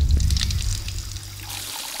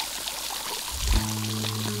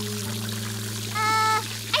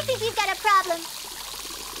 I think we've got a problem.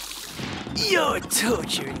 You're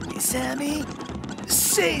torturing me, Sammy.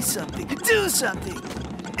 Say something, do something.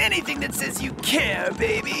 Anything that says you care,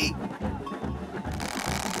 baby.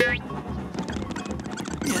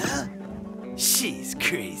 Yeah? She's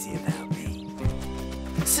crazy about me.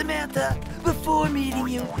 Samantha, before meeting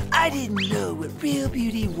you, I didn't know what real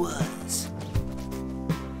beauty was.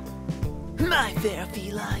 My fair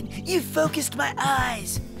feline, you focused my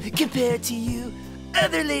eyes. Compared to you,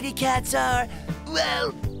 other lady cats are,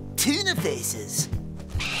 well, tuna faces.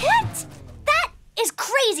 What? That is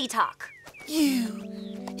crazy talk.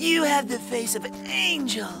 You have the face of an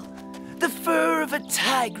angel, the fur of a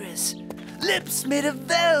tigress, lips made of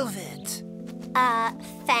velvet.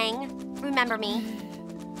 Fang, remember me.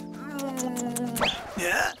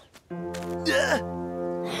 Yeah?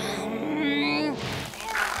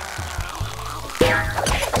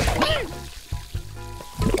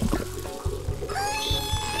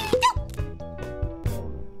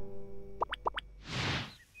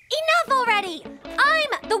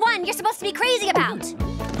 one you're supposed to be crazy about.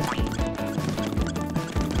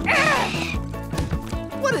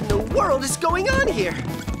 What in the world is going on here?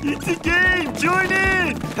 It's a game! Join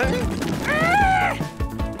in! Dang!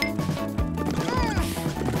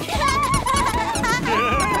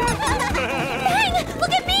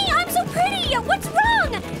 Look at me! I'm so pretty! What's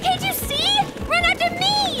wrong? Can't you see? Run after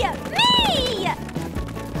me! Me!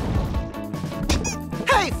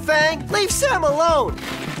 Hey, Fang! Leave Sam alone!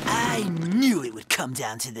 I knew it would come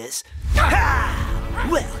down to this. Ha!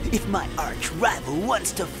 Well, if my arch rival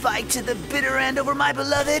wants to fight to the bitter end over my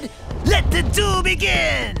beloved, let the duel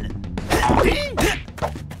begin!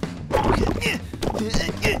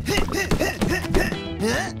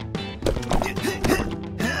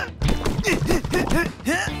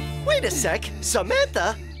 Wait a sec,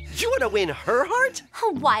 Samantha? You want to win her heart?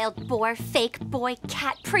 A wild boar, fake boy,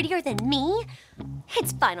 cat prettier than me?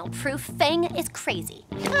 It's final proof Fang is crazy.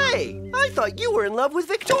 Hey, I thought you were in love with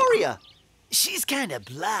Victoria. She's kinda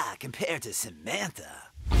blah compared to Samantha.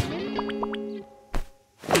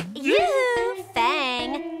 You,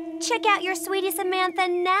 Fang. Check out your sweetie Samantha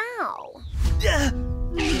now.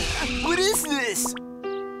 What is this?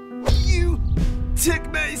 You took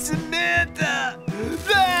my Samantha!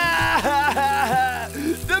 Ah!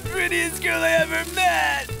 The prettiest girl I ever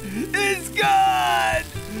met is gone!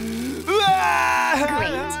 Ah!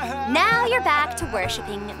 Great. Now you're back to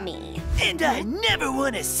worshiping me. And I never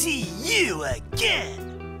want to see you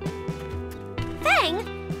again! Fang,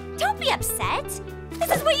 don't be upset.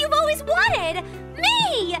 This is what you've always wanted.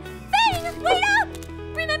 Me! Fang, wait up!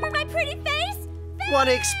 Remember my pretty face? Fang! Want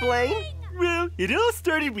to explain? Well, it all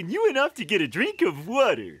started when you went off to get a drink of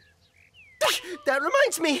water. That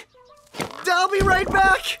reminds me. I'll be right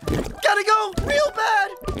back. Gotta go real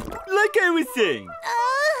bad. Like I was saying.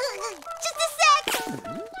 Just a sec.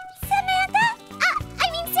 Samantha? I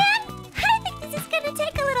mean, Sam? I think this is gonna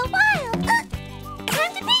take a little while.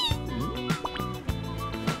 Time to pee.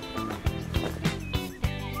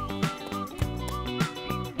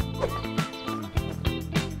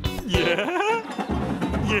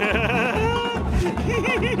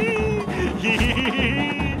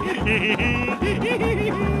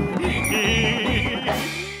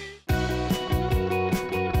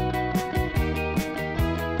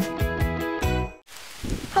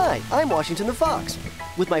 Hi, I'm Washington the Fox.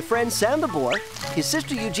 With my friend Sam the Boar, his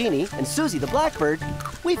sister Eugénie, and Suzie the Blackbird,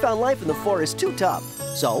 we found life in the forest too tough,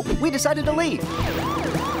 so we decided to leave.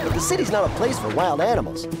 But the city's not a place for wild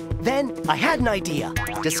animals. Then I had an idea.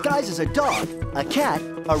 Disguised as a dog, a cat,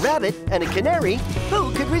 a rabbit, and a canary,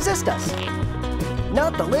 who could resist us?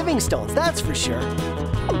 Not the Livingstones, that's for sure.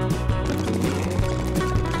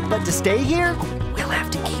 But to stay here, we'll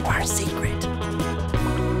have to keep our secret.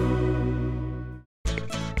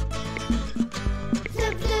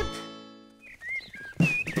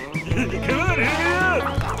 Come on, hurry up!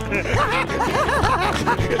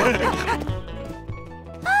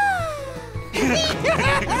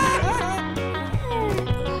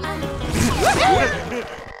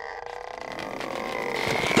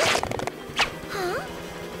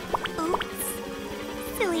 Oops.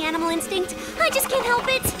 Silly animal instinct. I just can't help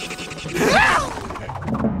it.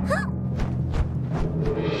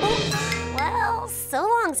 Well, so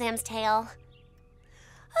long, Sam's tail.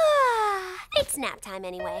 It's nap time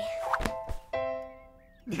anyway.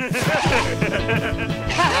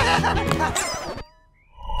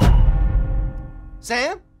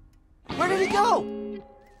 Sam? Where did he go?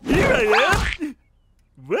 Here I am!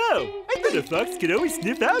 Wow, I thought a fox could always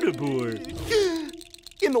sniff out a boar.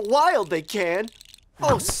 In the wild they can.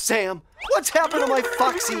 Oh, Sam, what's happened to my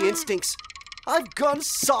foxy instincts? I've gone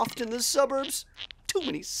soft in the suburbs. Too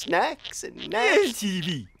many snacks and And naps.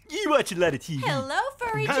 TV. You watch a lot of TV. Hello,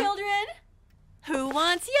 furry children. Who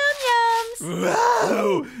wants yum-yums?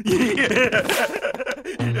 Wow!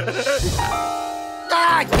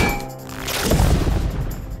 Ah!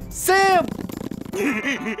 Sam!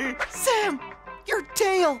 Sam, your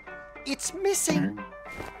tail. It's missing.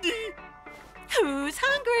 Who's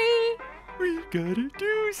hungry? We've gotta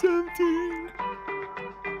do something.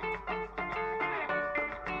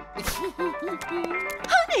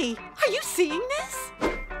 Honey, are you seeing this?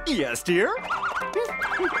 Yes, dear?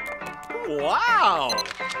 Wow!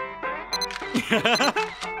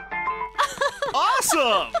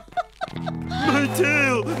 Awesome! My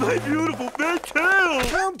tail! My beautiful fat tail!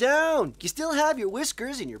 Calm down. You still have your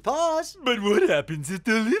whiskers and your paws. But what happens if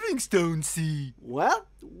the Livingstones see? Well,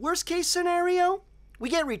 worst case scenario, we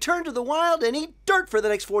get returned to the wild and eat dirt for the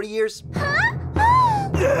next 40 years.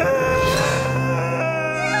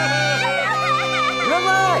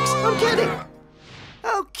 Relax, I'm kidding.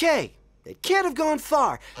 Okay, It can't have gone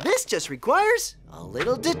far. This just requires a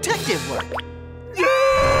little detective work.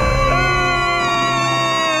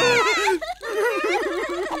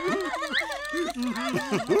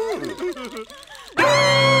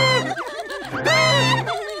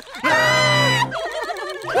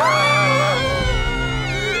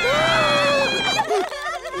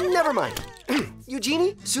 Never mind.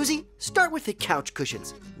 Eugénie, Suzie, start with the couch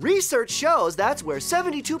cushions. Research shows that's where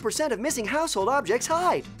 72% of missing household objects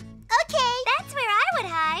hide. Okay. That's where I would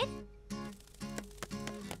hide.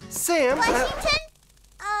 Sam, Washington?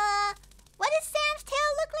 What does Sam's tail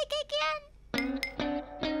look like again?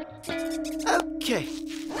 Okay.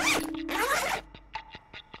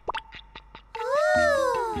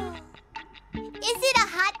 Ooh. Is it a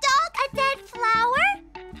hot dog? A dead flower?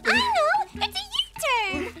 I know. It's a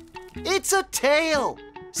U-turn. It's a tail.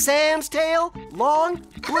 Sam's tail, long,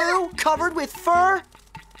 blue, covered with fur.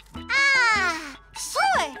 Ah,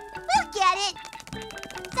 sure. We'll get it.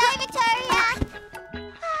 Sorry, Victoria.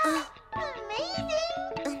 Amazing.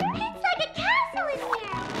 It's like a castle in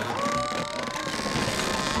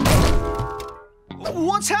here.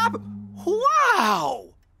 What's happened?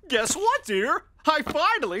 Wow! Guess what, dear? I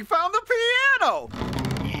finally found the piano!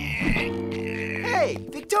 Hey,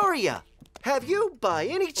 Victoria, have you, by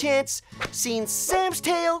any chance, seen Sam's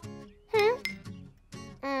tail?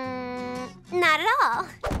 Not at all.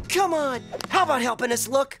 Come on, how about helping us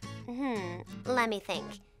look? Let me think.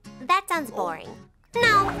 That sounds boring.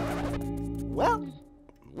 No. Well,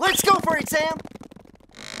 let's go for it, Sam.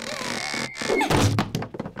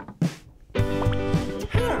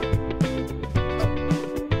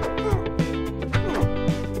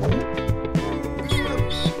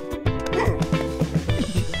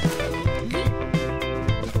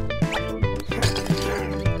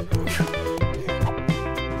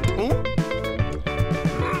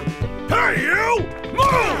 Hey, you!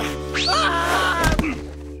 Move!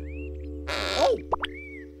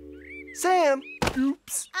 Sam,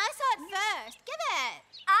 Oops. I saw it first. Give it.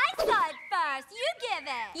 I saw it first. You give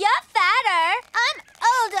it. You're fatter. I'm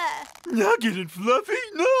older. Nugget and Fluffy?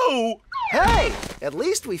 No! hey, at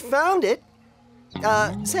least we found it.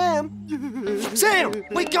 Sam. Sam,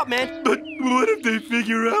 wake up, man. But what if they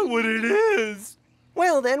figure out what it is?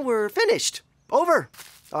 Well, then we're finished. Over.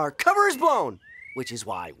 Our cover is blown, which is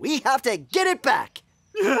why we have to get it back.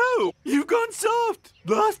 No! You've gone soft.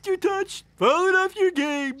 Lost your touch. Fallen off your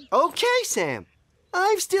game. Okay, Sam.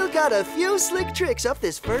 I've still got a few slick tricks up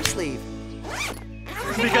this fur sleeve.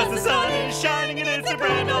 Because the sun is shining and it's a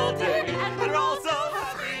brand old day. And we're all so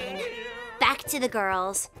happy here. Back to the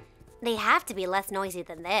girls. They have to be less noisy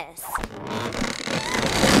than this.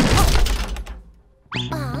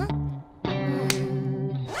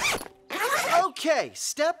 Okay,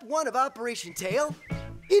 step one of Operation Tail,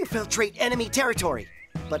 infiltrate enemy territory.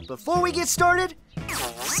 But before we get started,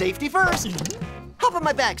 safety first. Hop on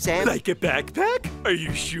my back, Sam. Like a backpack? Are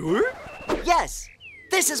you sure? Yes,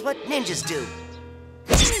 this is what ninjas do.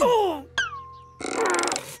 Oh!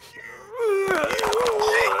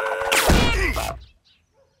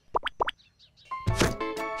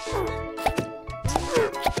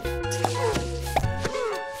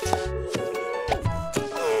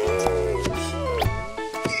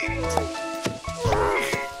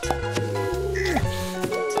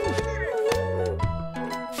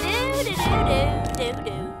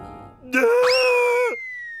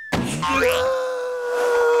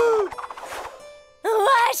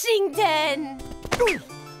 Washington!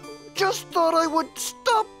 Just thought I would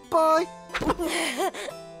stop by.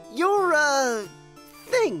 Your,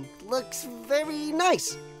 thing looks very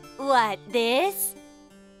nice. What, this?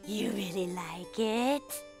 You really like it?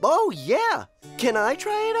 Oh, yeah. Can I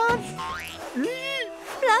try it on?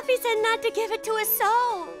 Fluffy said not to give it to a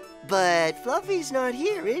soul. But Fluffy's not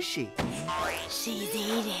here, is she? She's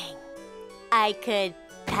eating. I could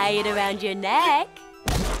tie it around your neck.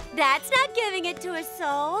 That's not giving it to a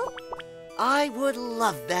soul. I would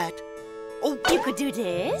love that. Oh, You could do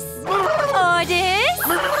this, or this,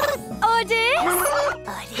 or this, or this.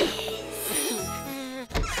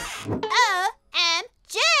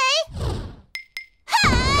 OMG!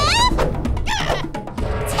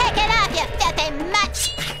 Take it off, you filthy much!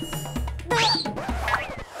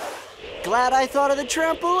 glad I thought of the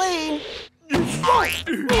trampoline.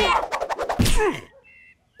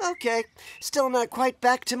 Okay, still not quite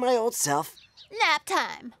back to my old self. Nap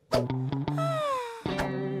time.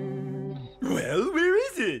 Well, where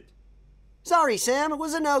is it? Sorry, Sam, it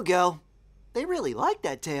was a no-go. They really like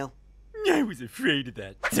that tail. I was afraid of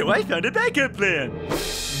that, so I found a backup plan.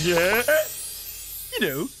 Yeah, you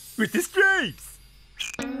know, with the stripes.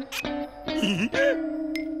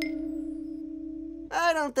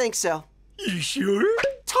 I don't think so. You sure?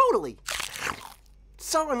 Totally.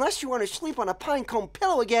 So unless you want to sleep on a pine cone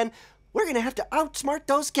pillow again, we're gonna have to outsmart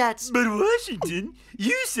those cats. But Washington,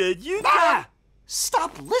 you said you... Ah!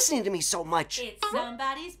 Stop listening to me so much. It's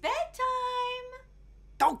somebody's bedtime.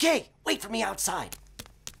 Okay, wait for me outside.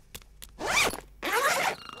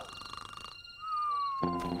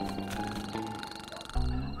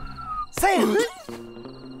 Sam!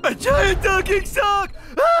 A giant talking sock!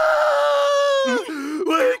 Ah!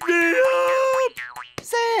 Wake me up!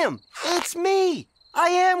 Sam, it's me. I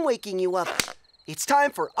am waking you up. It's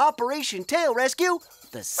time for Operation Tail Rescue,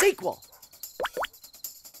 the sequel.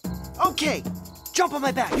 Okay, jump on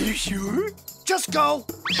my back. You sure? Just go.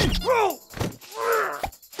 Roll.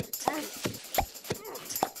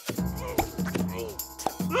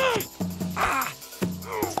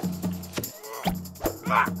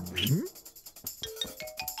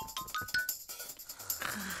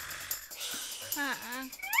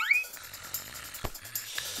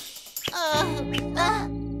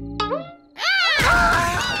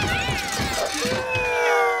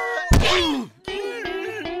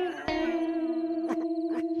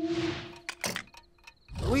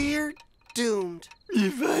 We're doomed.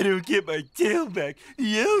 If I don't get my tail back,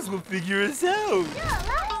 the elves will figure us out. No,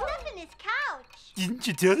 Larry's up in his couch. Didn't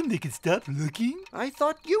you tell them they could stop looking? I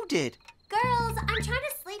thought you did. Girls, I'm trying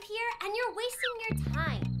to sleep here and you're wasting your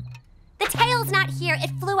time. The tail's not here.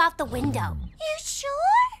 It flew out the window. You sure?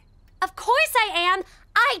 Of course I am.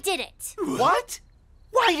 I did it. What?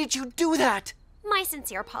 Why did you do that? My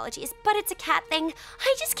sincere apologies, but it's a cat thing.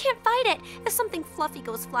 I just can't fight it. If something fluffy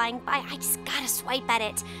goes flying by, I just gotta swipe at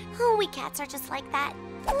it. Oh, we cats are just like that.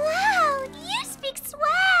 Wow, you speak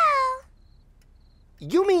swell.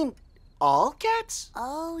 You mean all cats?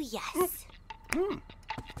 Oh, yes.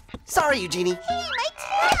 Sorry, Eugénie. Hey, my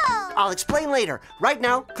tail. I'll explain later. Right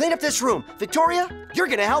now, clean up this room. Victoria, you're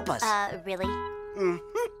gonna help us. Really?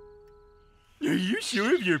 Are you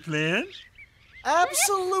sure of your plan?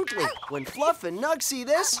 Absolutely. When Fluff and Nug see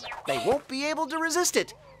this, they won't be able to resist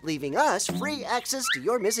it, leaving us free access to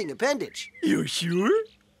your missing appendage. You're sure?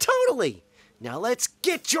 Totally. Now let's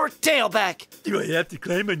get your tail back. Do I have to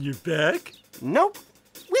climb on your back? Nope.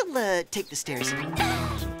 We'll, take the stairs.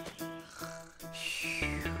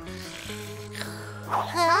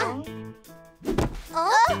 Huh?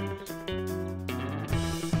 Oh?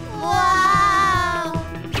 Wow!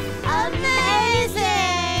 Amazing!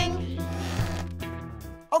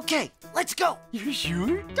 Okay, let's go. You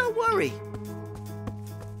sure? Don't worry.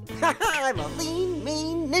 I'm a lean,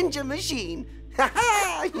 mean ninja machine.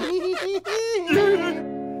 Oh.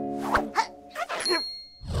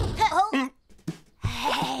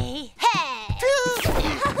 Hey! Hey!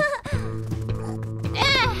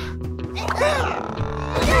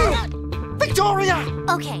 Victoria!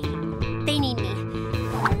 Okay, they need me.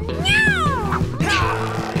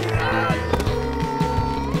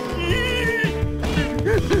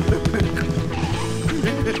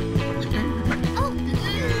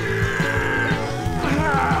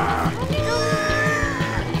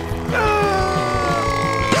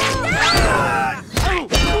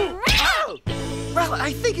 Well,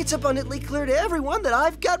 I think it's abundantly clear to everyone that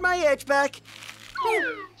I've got my edge back.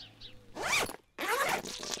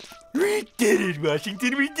 We did it,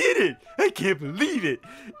 Washington, we did it! I can't believe it.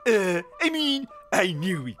 I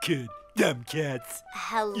knew we could. Dumb cats.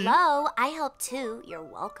 Hello, I helped too. You're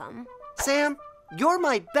welcome. Sam, you're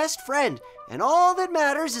my best friend, and all that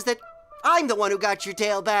matters is that I'm the one who got your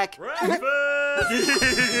tail back.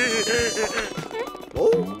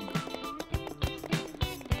 Oh.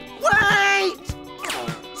 Wait!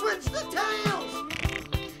 Switch the tails!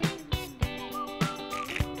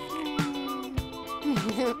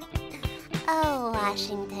 Oh,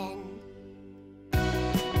 Washington.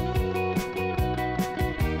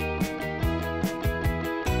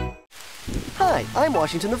 Hi, I'm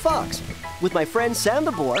Washington the Fox. With my friend Sam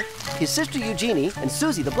the Boar, his sister Eugénie, and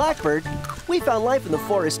Suzie the Blackbird, we found life in the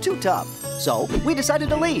forest too tough, so we decided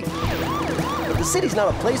to leave. But the city's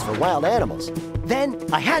not a place for wild animals. Then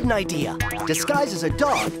I had an idea. Disguised as a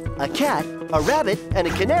dog, a cat, a rabbit, and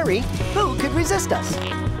a canary, who could resist us?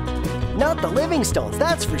 Not the Livingstones,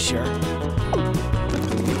 that's for sure.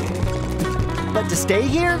 But to stay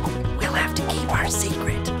here, we'll have to keep our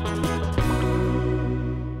secret.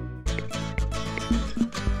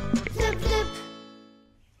 Flip, flip.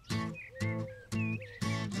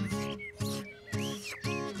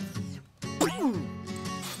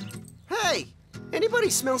 Hey, anybody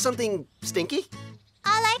smell something stinky?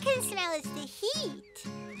 All I can smell is the heat.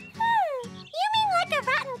 You mean like a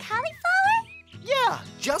rotten cauliflower? Yeah,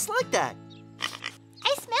 just like that.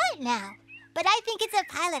 I smell it now, but I think it's a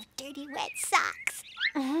pile of dirty, wet socks.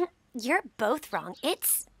 You're both wrong.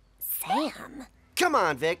 It's Sam. Come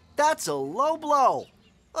on, Vic. That's a low blow.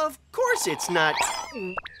 Of course it's not.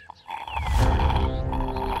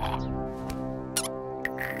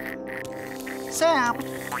 Sam,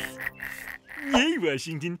 Hey,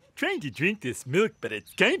 Washington. Trying to drink this milk, but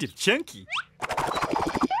it's kind of chunky.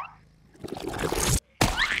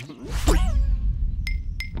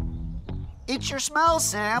 it's your smell,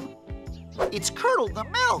 Sam. It's curdled the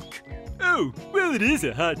milk. Oh, well, it is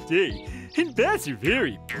a hot day, and baths are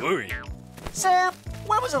very boring. Sam,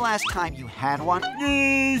 when was the last time you had one?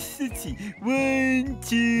 Let's see. 1,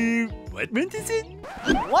 2... What month is it?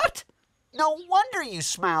 What? No wonder you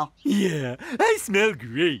smell. Yeah, I smell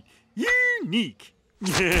great. Unique.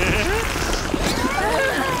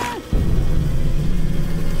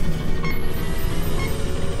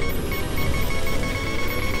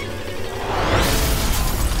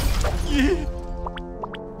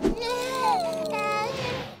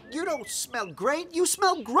 You don't smell great, you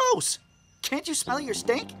smell gross. Can't you smell your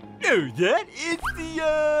stink? Oh, that? It's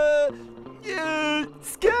the,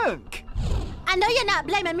 skunk. I know you're not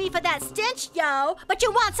blaming me for that stench, yo, but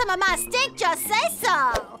you want some of my stink, just say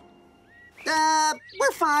so.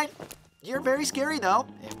 We're fine. You're very scary, though.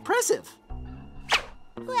 Impressive.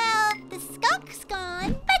 Well, the skunk's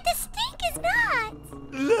gone, but the stink is not.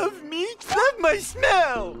 Love me? Love my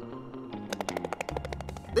smell.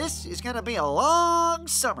 This is gonna be a long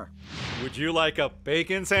summer. Would you like a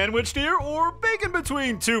bacon sandwich, dear, or bacon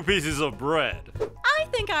between 2 pieces of bread? I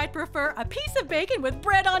think I'd prefer a piece of bacon with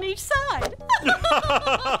bread on each side.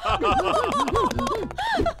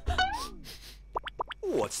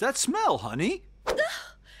 What's that smell, honey?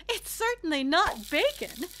 It's certainly not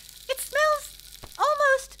bacon. It smells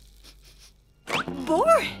almost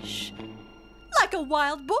boorish. Like a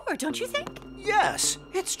wild boar, don't you think? Yes,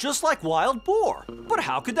 it's just like wild boar. But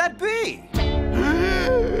how could that be?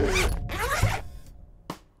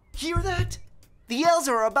 Hear that? The elves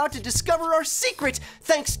are about to discover our secret,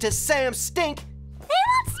 thanks to Sam's stink. They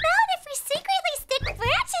won't smell it if we secretly stick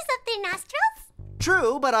branches up their nostrils.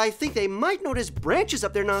 True, but I think they might notice branches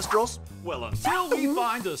up their nostrils. Well, until we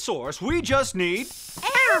find the source, we just need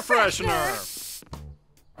air freshener.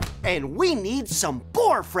 And we need some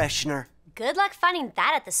boar freshener. Good luck finding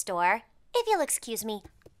that at the store. If you'll excuse me,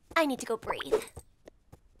 I need to go breathe.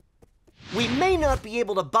 We may not be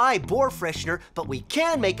able to buy boar freshener, but we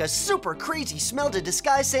can make a super crazy smell to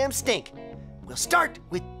disguise Sam's stink. We'll start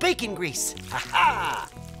with bacon grease. Ha-ha!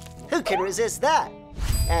 Who can resist that?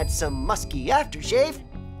 Add some musky aftershave.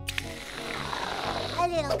 A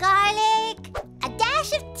little garlic, a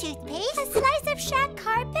dash of toothpaste, A slice of shag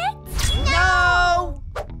carpet? No!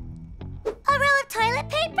 A roll of toilet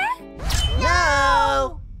paper?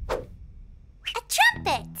 No! A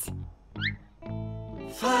trumpet?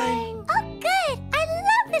 Fine. Oh, good. I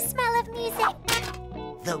love the smell of music.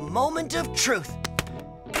 The moment of truth.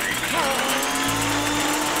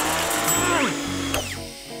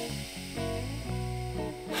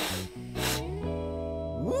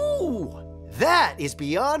 Woo! That is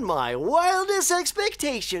beyond my wildest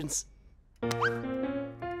expectations.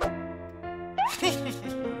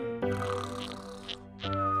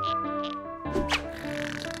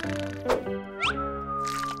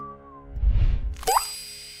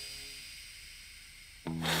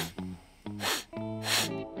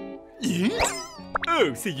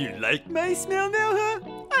 Oh, so you like my smell now, huh?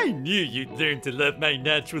 I knew you'd learn to love my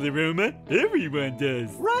natural aroma. Everyone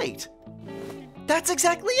does. Right. That's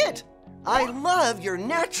exactly it. I love your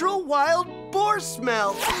natural wild boar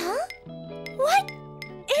smell. Huh? What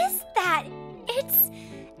is that?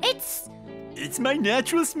 It's my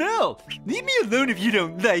natural smell. Leave me alone if you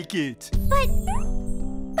don't like it. But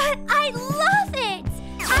I love it.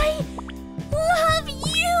 I love you.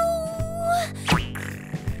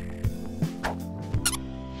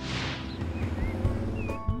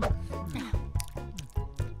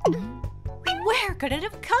 Where could it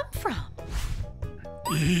have come from?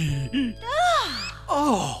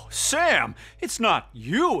 Oh, Sam, it's not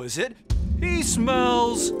you, is it? He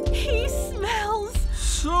smells He smells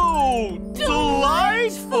so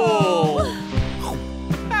delightful.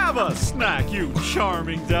 Have a snack, you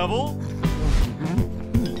charming devil.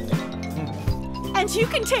 And you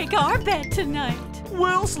can take our bed tonight.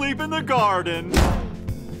 We'll sleep in the garden.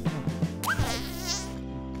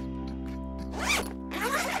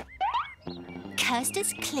 coast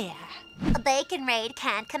is clear. A bacon raid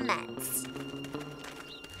can commence.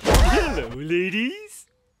 Hello, ladies.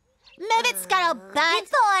 Move it, Scuttlebutt,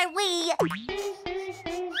 before we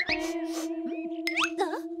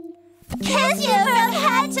kiss you from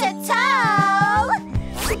head to toe.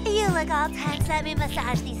 You look all tense. Let me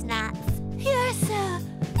massage these knots. You're so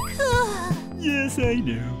cool. Yes, I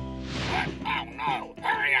know. Oh no!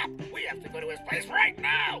 Hurry up! We have to go to his place right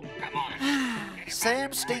now! Come on!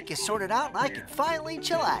 Sam's stink is sorted out and I can finally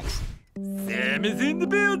chillax. Sam is in the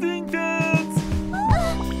building, fans!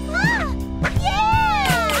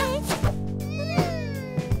 Yay!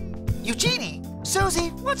 Eugénie!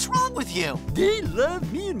 Suzie, what's wrong with you? They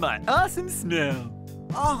love me and my awesome smell.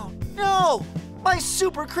 Oh, no! My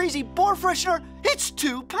super crazy boar freshener, it's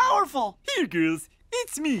too powerful! Here, girls,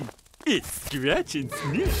 it's me. It's Scratch and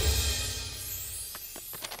Sniff.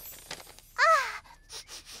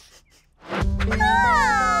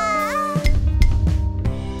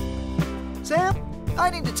 Sam, I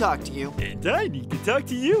need to talk to you. And I need to talk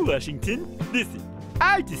to you, Washington. Listen,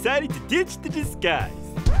 I decided to ditch the disguise.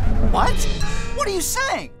 What? What are you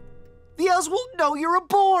saying? The elves will know you're a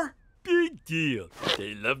boar. Big deal.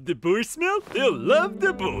 They love the boar smell, they'll love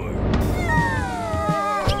the boar.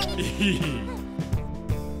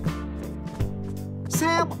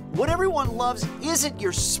 Sam, what everyone loves isn't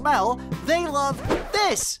your smell. They love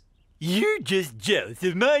this. You're just jealous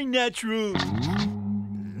of my natural...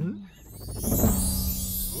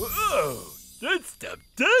 Whoa, that stuff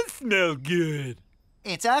does smell good.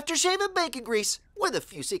 It's aftershave and bacon grease with a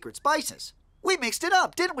few secret spices. We mixed it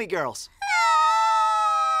up, didn't we, girls?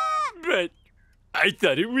 But I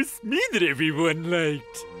thought it was me that everyone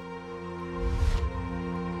liked.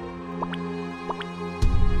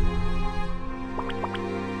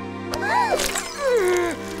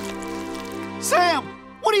 Sam,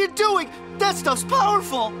 what are you doing? That stuff's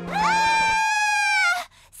powerful.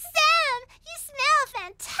 Sam, you smell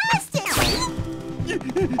fantastic!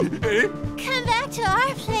 Come back to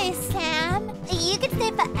our place, Sam. You can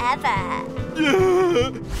stay forever.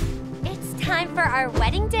 It's time for our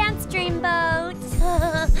wedding dance, dreamboat.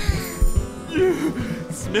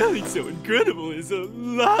 Smelling so incredible is a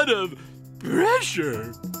lot of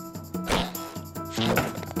pressure.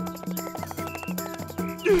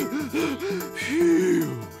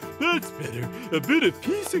 Phew, that's better. A bit of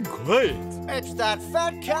peace and quiet. It's that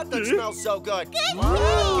fat cat that smells so good. Get it.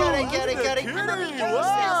 Wow.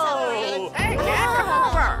 Hey, cat, come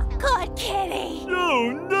over! Good kitty.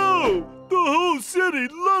 Oh no! The whole city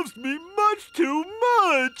loves me much too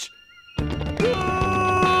much!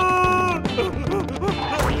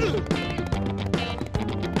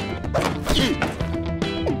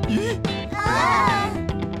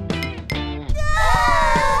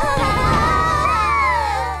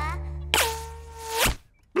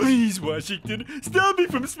 Please, Washington, stop me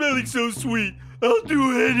from smelling so sweet. I'll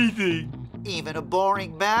do anything. Even a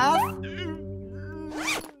boring bath?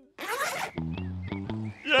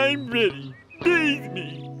 I'm ready. Bathe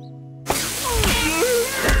me.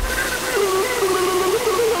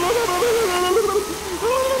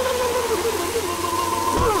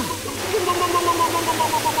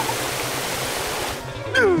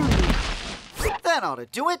 That ought to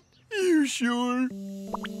do it. You sure?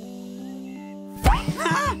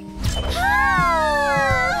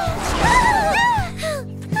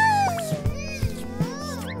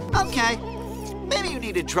 Okay, maybe you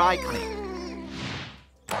need a dry clean.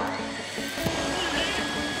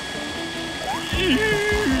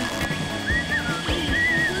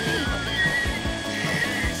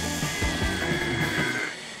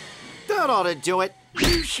 That ought to do it.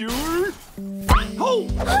 You sure? Oh!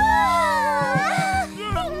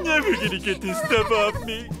 I'm never gonna get this stuff off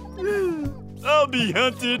me. I'll be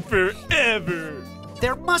hunted forever.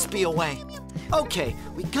 There must be a way. Okay,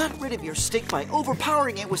 we got rid of your stink by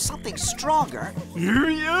overpowering it with something stronger.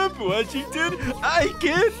 Hurry up, Washington. I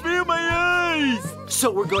can't feel my eyes. So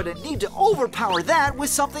we're going to need to overpower that with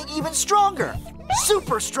something even stronger.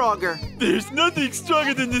 Super stronger. There's nothing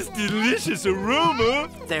stronger than this delicious aroma.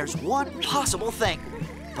 There's one possible thing,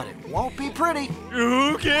 but it won't be pretty.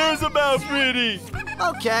 Who cares about pretty?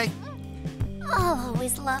 Okay. I'll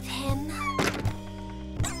always love him.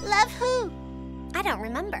 Love who? I don't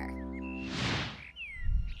remember.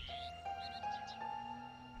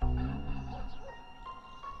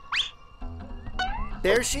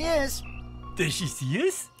 There she is. Does she see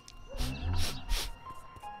us?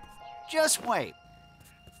 Just wait.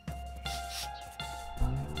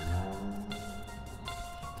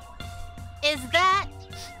 Is that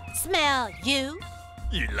smell you?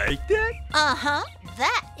 You like that? Uh-huh.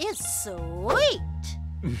 That is sweet.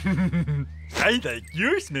 I like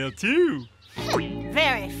your smell too.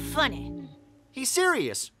 Very funny. He's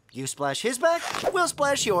serious. You splash his back, we'll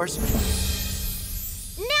splash yours.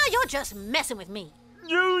 Now you're just messing with me.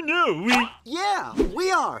 No, we... Yeah,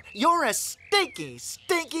 we are. You're a stinky,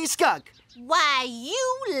 stinky skunk. Why,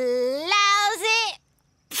 you lousy...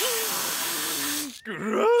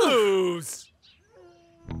 Gross.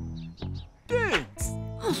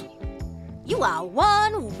 are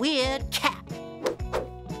one weird cat.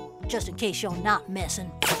 Just in case you're not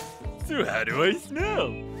messing. So how do I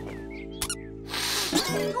smell?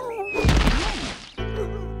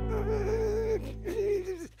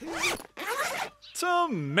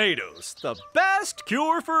 Tomatoes, the best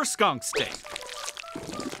cure for skunk stink.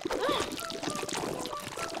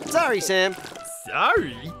 Sorry, Sam.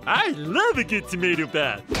 Sorry, I love a good tomato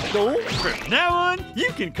bath. No? From now on,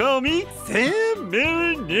 you can call me Sam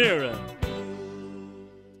Marinara.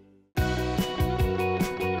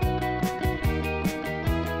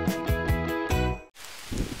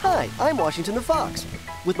 Hi, I'm Washington the Fox.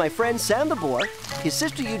 With my friend Sam the boar, his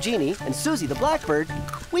sister Eugénie, and Suzie the blackbird,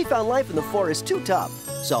 we found life in the forest too tough.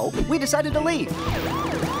 So we decided to leave.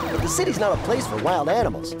 But the city's not a place for wild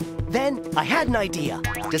animals. Then I had an idea.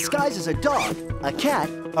 Disguised as a dog, a cat,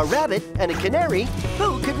 a rabbit, and a canary,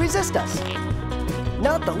 who could resist us?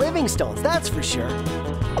 Not the Livingstones, that's for sure.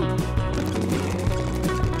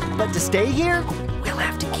 But to stay here, we'll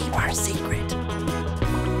have to keep our secret.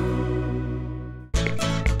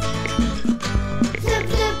 Zip,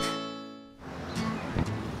 zip.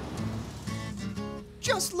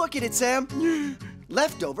 Just look at it, Sam.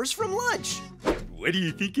 Leftovers from lunch. What do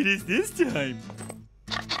you think it is this time?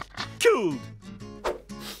 Cold.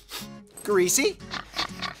 Greasy.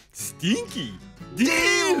 Stinky.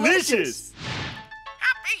 Delicious.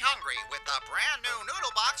 Happy hungry with the brand new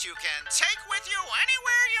noodle box you can take with you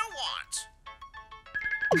anywhere you want.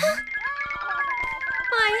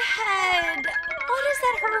 My head. What is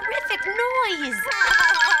that horrific noise?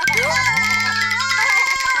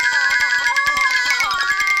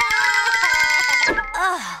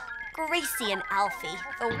 Ugh, Gracie and Alfie,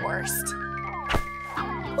 the worst.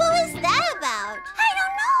 What was that about? I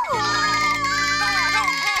don't know.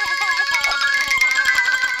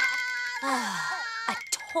 A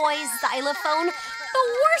toy xylophone, the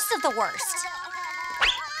worst of the worst.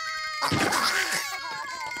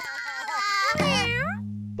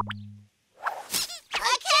 A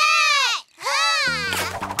cat!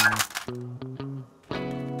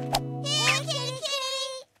 Here, kitty, kitty.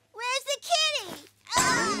 Where's the kitty?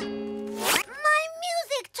 My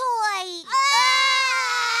music toy.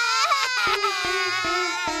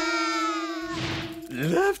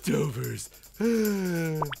 Leftovers.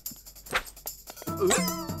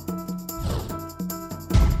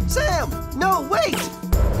 Sam! No, wait!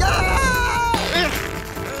 Ah!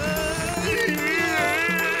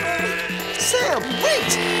 Sam,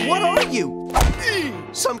 wait! What are you?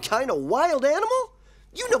 Some kind of wild animal?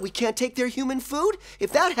 You know we can't take their human food.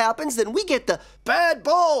 If that happens, then we get the bad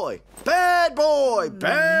boy! Bad boy!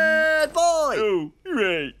 Bad boy! Oh,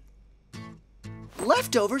 right.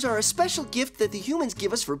 Leftovers are a special gift that the humans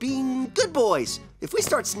give us for being good boys. If we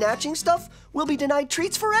start snatching stuff, we'll be denied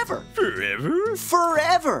treats forever. Forever?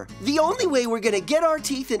 Forever! The only way we're gonna get our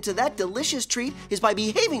teeth into that delicious treat is by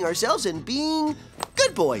behaving ourselves and being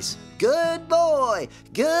good boys. Good boy!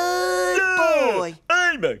 Good boy!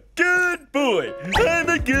 I'm a good boy! I'm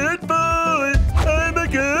a good boy! I'm a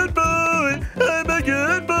good boy! I'm a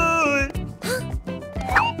good boy!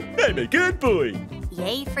 I'm a good boy!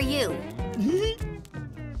 Yay for you.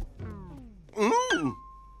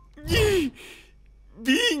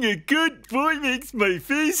 Being a good boy makes my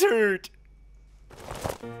face hurt.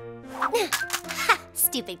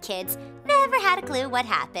 Stupid kids. Never had a clue what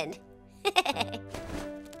happened.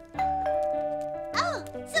 Oh,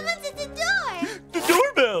 someone's at the door. The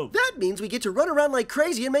doorbell! That means we get to run around like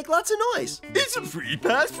crazy and make lots of noise. It's a free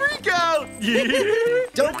pass freak out! Yeah!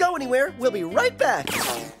 Don't go anywhere. We'll be right back.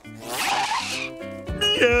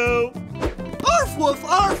 Meow! Arf, woof,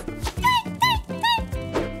 arf!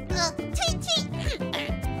 Teet, teet.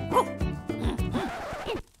 What?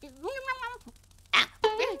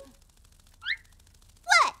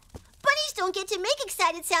 Bunnies don't get to make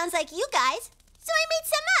excited sounds like you guys, so I made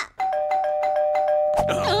some up.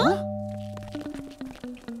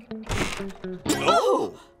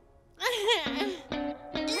 Oh!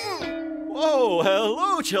 Whoa,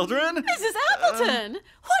 hello, children. Mrs. Appleton,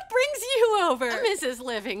 what brings you over? Mrs.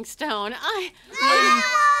 Livingstone,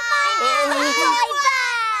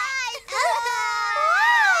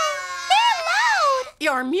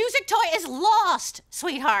 Your music toy is lost,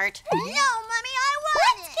 sweetheart. No, Mommy, I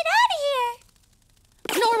want it. Get out of here.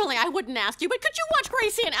 Normally I wouldn't ask you, but could you watch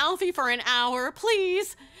Gracie and Alfie for an hour,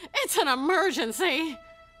 please? It's an emergency.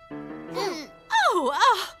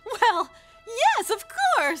 Well, yes, of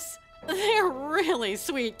course. They're really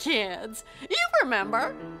sweet kids. You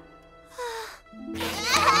remember.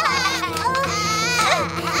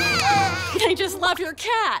 They just love your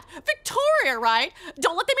cat. Victoria, right?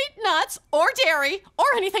 Don't let them eat nuts or dairy or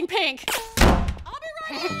anything pink. I'll be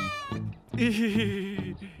right back.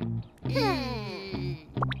 I'm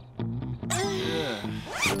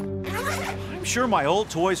sure my old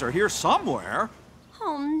toys are here somewhere.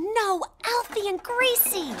 Oh no, Alfie and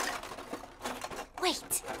Gracie!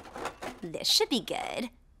 Wait, this should be good.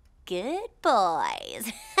 Good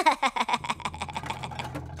boys.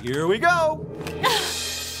 Here we go.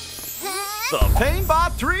 The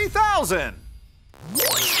Painbot 3000.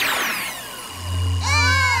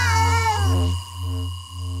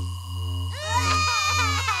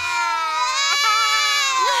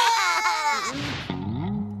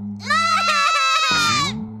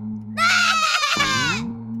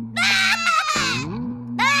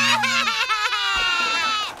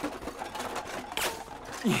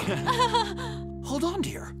 Hold on,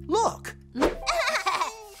 dear. Look. The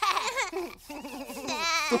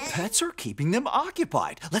pets are keeping them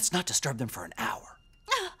occupied. Let's not disturb them for an hour.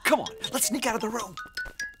 Come on, let's sneak out of the room.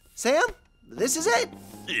 Sam, this is it.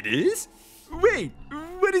 It is? Wait,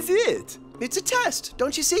 what is it? It's a test,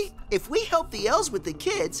 don't you see? If we help the elves with the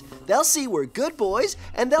kids, they'll see we're good boys,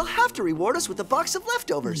 and they'll have to reward us with a box of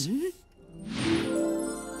leftovers.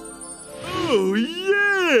 Oh,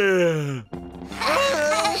 yeah!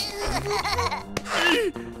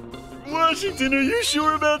 Washington, are you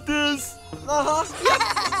sure about this? Uh-huh.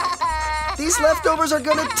 These leftovers are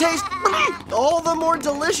gonna taste all the more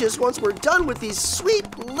delicious once we're done with these sweet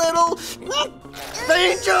little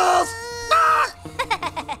angels!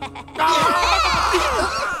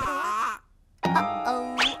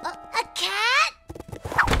 Uh-oh, a cat?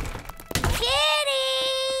 Kitty!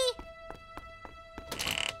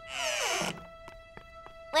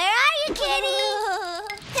 Where are you, Kitty?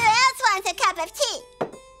 Who else wants a cup of tea?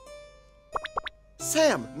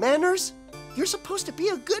 Sam, manners? You're supposed to be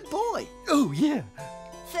a good boy. Oh, yeah.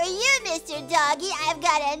 For you, Mr. Doggy, I've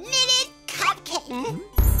got a knitted cupcake.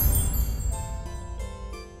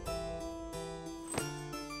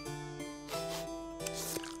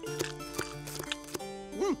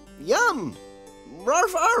 Yum!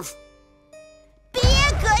 Rarf, arf! Be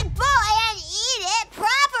a good boy and eat it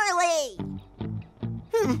properly.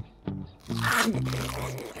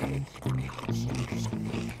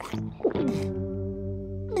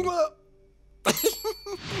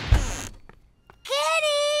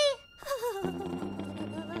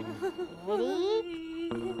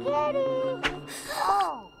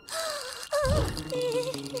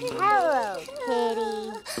 Hello, Kitty.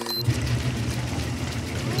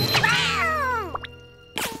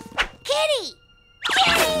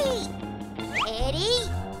 Kitty! Kitty!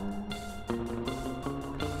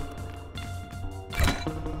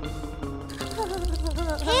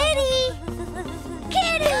 Kitty! Kitty!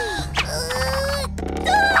 Kitty!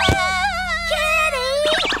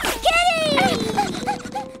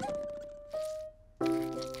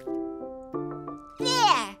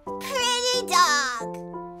 There, pretty dog.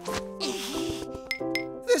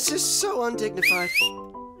 This is so undignified.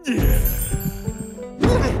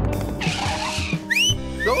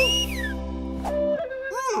 No?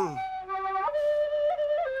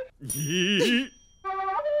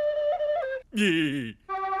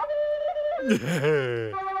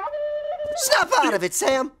 Snap out of it,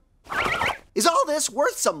 Sam! Is all this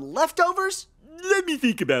worth some leftovers? Let me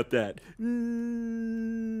think about that.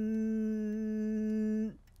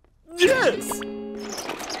 Yes!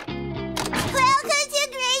 Welcome to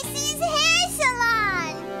Gracie's hair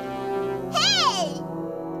salon. Hey!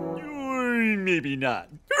 Or maybe not.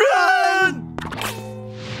 Run!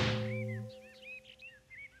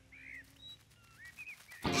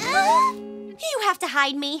 You have to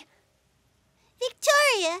hide me.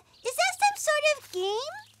 Victoria, is that some sort of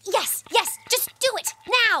game? Yes, yes, just do it,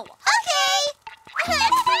 now! Okay!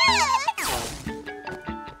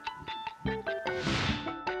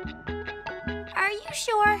 Are you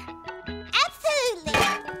sure? Absolutely!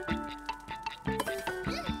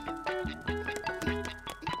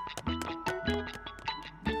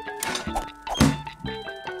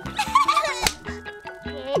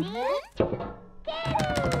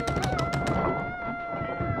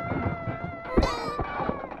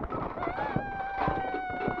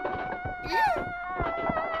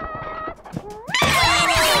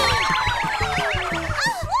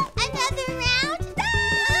 Another round?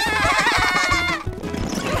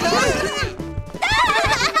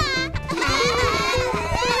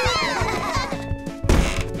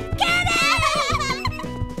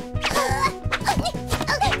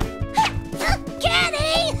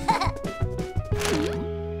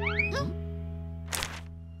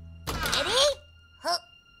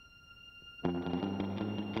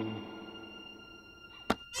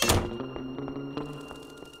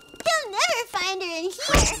 You'll never find her in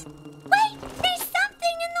here. Wait, there's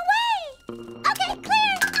something in the way.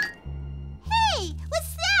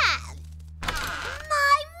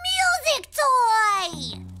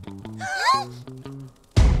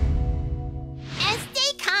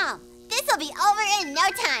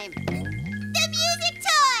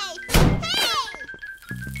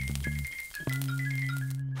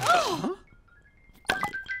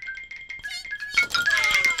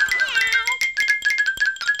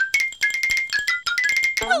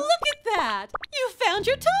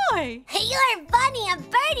 toy. You're Bunny and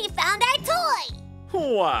Birdie found our toy.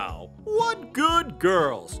 Wow, what good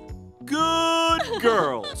girls. Good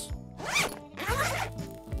girls.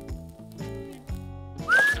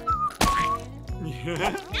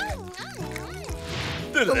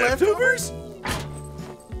 The leftovers?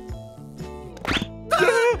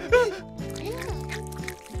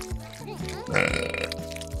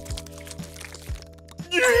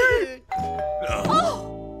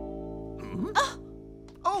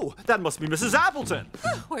 Oh, that must be Mrs. Appleton.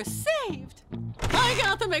 We're saved. I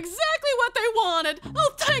got them exactly what they wanted.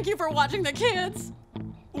 Oh, thank you for watching the kids.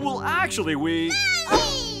 Well, actually, we...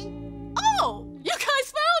 Oh, you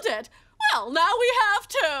guys found it. Well, now we have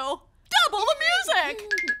to double the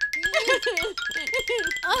music.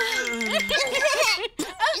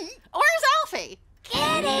 Where's Alfie?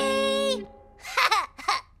 Kitty!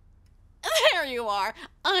 There you are.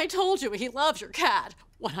 I told you he loves your cat.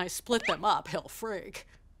 When I split them up, he'll freak.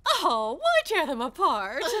 Oh, why tear them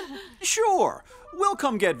apart? Sure. We'll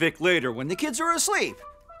come get Vic later when the kids are asleep.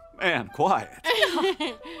 And quiet.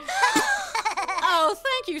 Oh,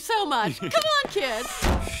 thank you so much. Come on, kids.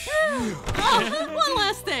 Oh, one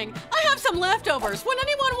last thing. I have some leftovers. Would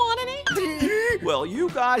anyone want any? Well, you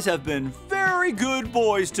guys have been very good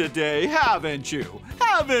boys today, haven't you?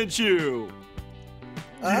 Haven't you?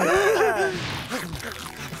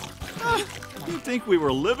 You'd think we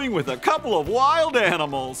were living with a couple of wild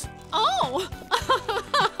animals. Oh!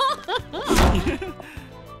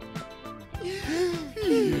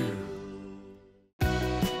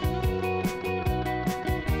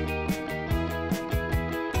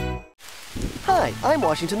 Hi, I'm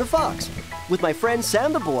Washington the Fox. With my friend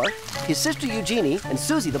Sam the Boar, his sister Eugénie, and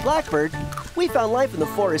Suzie the blackbird, we found life in the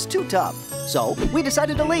forest too tough, so we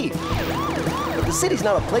decided to leave. But the city's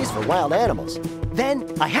not a place for wild animals. Then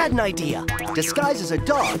I had an idea. Disguised as a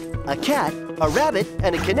dog, a cat, a rabbit,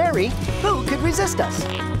 and a canary, who could resist us?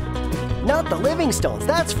 Not the Livingstones,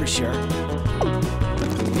 that's for sure.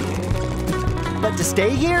 But to stay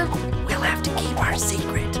here, we'll have to keep our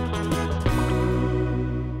secret.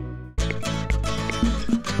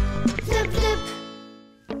 Flip, flip.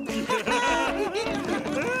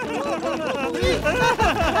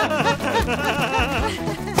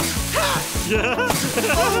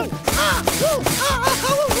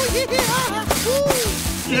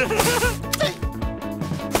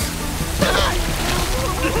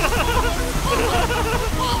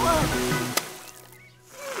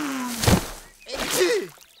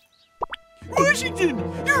 Washington,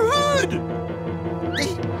 your hood!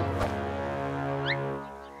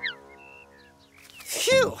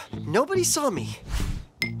 Phew, nobody saw me.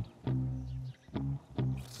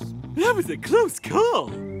 That was a close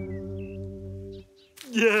call.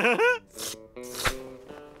 Yeah?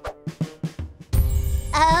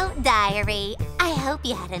 Oh, diary, I hope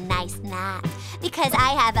you had a nice nap, because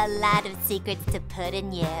I have a lot of secrets to put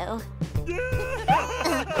in you.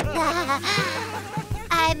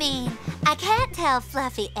 I mean, I can't tell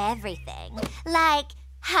Fluffy everything, like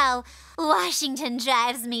how Washington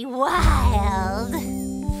drives me wild.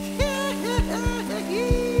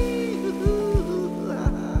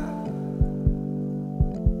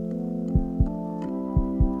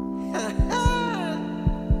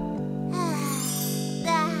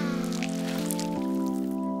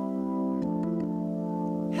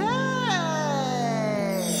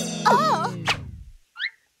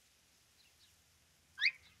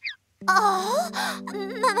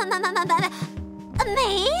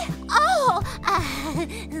 Me? Oh!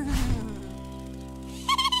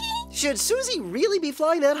 Should Suzie really be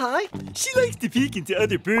flying that high? She likes to peek into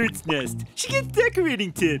other birds' nests. She gets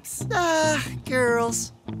decorating tips. Ah,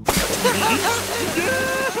 girls. Ouch!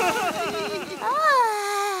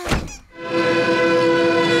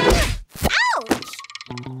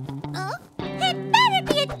 Oh, it better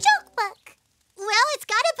be a joke book. Well, it's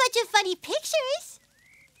got a bunch of funny pictures.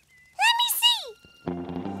 Let me see.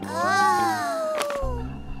 Oh.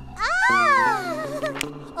 Ah.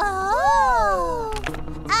 Oh.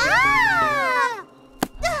 Ah.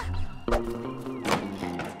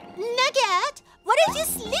 Nugget, what are you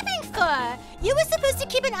sleeping for? You were supposed to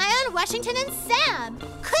keep an eye on Washington and Sam.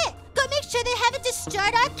 Quick, go make sure they haven't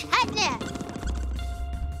destroyed our catnip.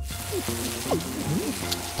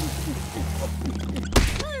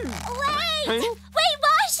 Wait! Wait,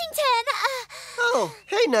 Washington! Oh,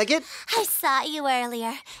 hey, Nugget. I saw you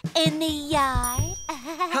earlier in the yard.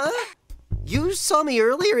 Huh? You saw me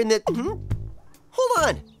earlier in the... Hold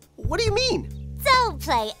on. What do you mean? Don't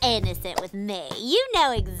play innocent with me. You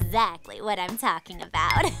know exactly what I'm talking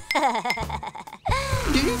about.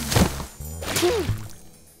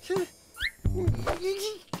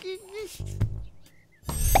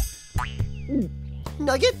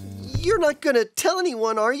 Nugget, you're not gonna tell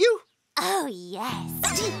anyone, are you? Oh, yes.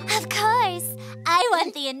 Of course. I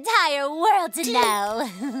want the entire world to know.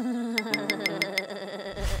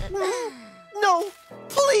 No,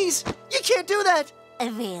 please, you can't do that.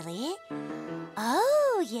 Really?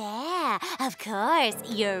 Oh, yeah. Of course,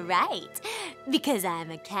 you're right. Because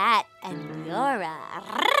I'm a cat and you're a...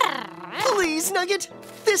 Please, Nugget,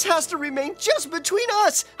 this has to remain just between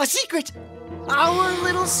us. A secret. Our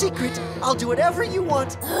little secret. I'll do whatever you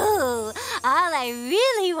want. Ooh, all I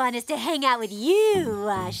really want is to hang out with you,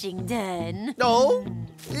 Washington. Oh?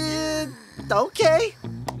 Okay.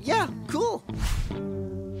 Yeah, cool.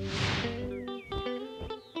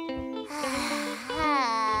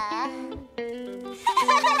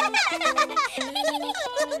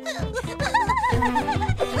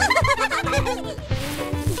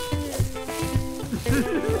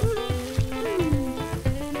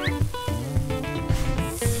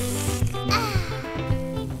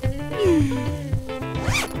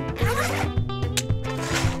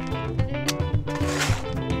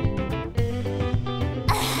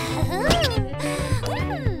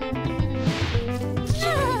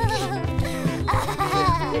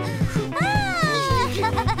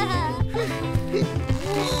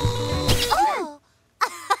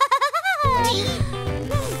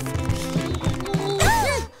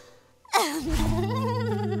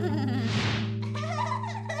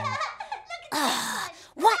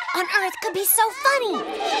 What on earth could be so funny?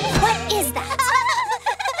 What is that?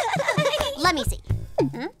 Let me see.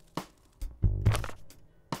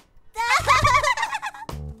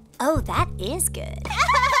 Oh, that is good.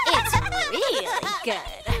 It's really good.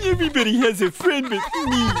 Everybody has a friend but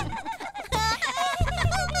me.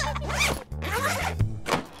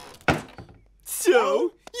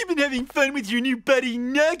 So, you've been having fun with your new buddy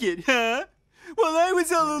Nugget, huh? While I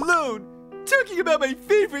was all alone, talking about my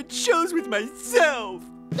favorite shows with myself.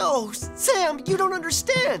 No, Sam, you don't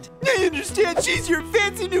understand. I understand she's your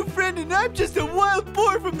fancy new friend and I'm just a wild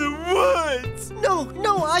boar from the woods. No,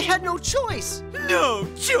 I had no choice. No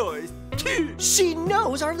choice. She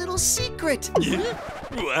knows our little secret.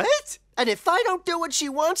 What? And if I don't do what she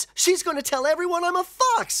wants, she's going to tell everyone I'm a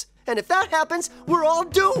fox. And if that happens, we're all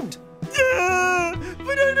doomed. Yeah,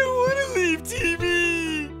 but I don't want to leave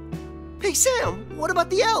TV. Hey, Sam, what about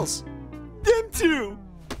the elves? Them too.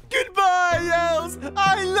 Goodbye, elves.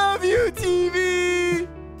 I love you, TV.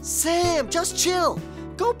 Sam, just chill.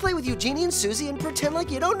 Go play with Eugénie and Suzie and pretend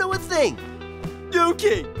like you don't know a thing.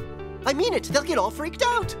 Okay. I mean it. They'll get all freaked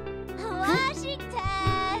out.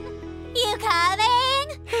 Washington, you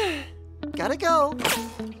coming? Gotta go.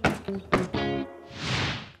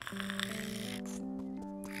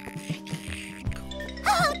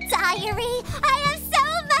 Oh, diary, I have so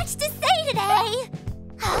much to say today.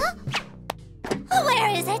 Huh? Where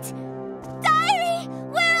is it? Diary,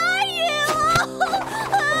 where are you?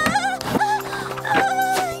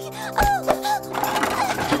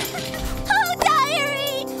 Oh,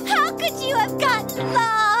 diary, how could you have gotten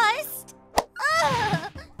lost?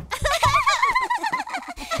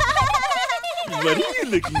 What are you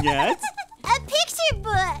looking at? A picture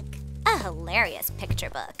book. A hilarious picture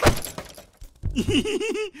book.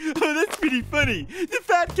 Oh, that's pretty funny. The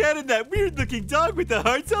fat cat and that weird-looking dog with the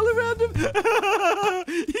hearts all around him.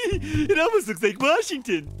 It almost looks like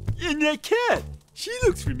Washington. And that cat, she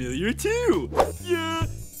looks familiar too. Yeah.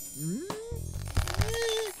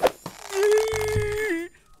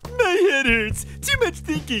 My head hurts. Too much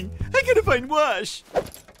thinking. I gotta find Wash.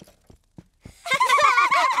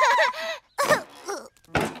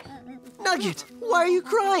 Nugget, why are you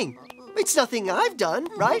crying? It's nothing I've done,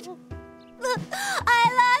 right? I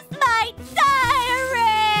lost my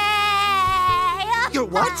diary! Your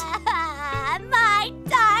what? My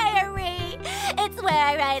diary! It's where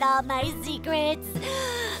I write all my secrets.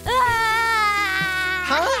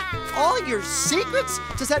 Huh? All your secrets?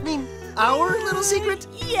 Does that mean our little secret?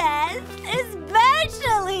 Yes,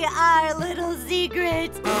 especially our little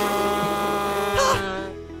secret.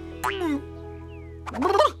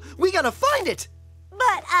 We gotta find it!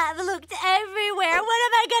 But I've looked everywhere. What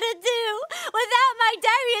am I gonna do? Without my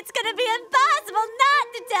diary, it's gonna be impossible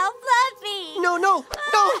not to tell Fluffy. No.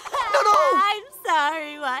 I'm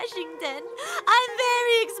sorry, Washington. I'm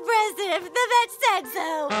very expressive. The vet said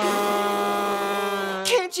so.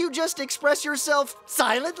 Can't you just express yourself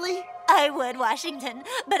silently? I would, Washington,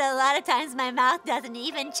 but a lot of times my mouth doesn't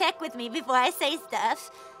even check with me before I say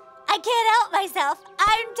stuff. I can't help myself.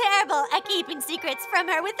 I'm terrible at keeping secrets from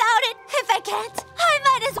her. Without it, if I can't, I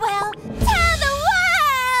might as well tell the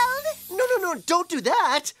world! No, don't do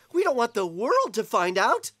that. We don't want the world to find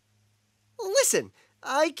out. Listen,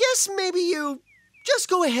 I guess maybe you just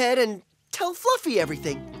go ahead and tell Fluffy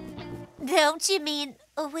everything. Don't you mean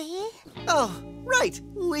we? Oh, right,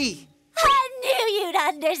 we. I knew you'd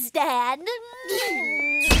understand.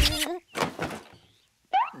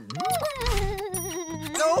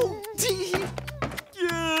 Oh,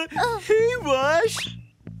 Hey, Wash.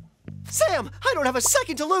 Sam, I don't have a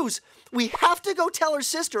second to lose. We have to go tell her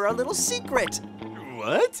sister our little secret.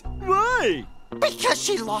 What? Why? Because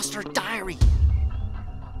she lost her diary.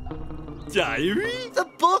 Diary? The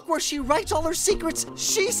book where she writes all her secrets.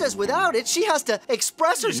 She says without it, she has to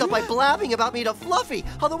express herself by blabbing about me to Fluffy.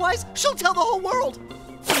 Otherwise, she'll tell the whole world.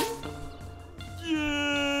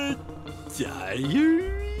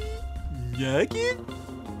 Diary? Nugget?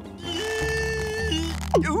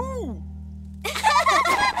 Ooh!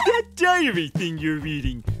 That diary thing you're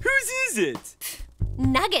reading, whose is it?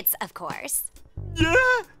 Nugget's, of course. Yeah?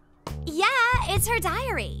 Yeah, it's her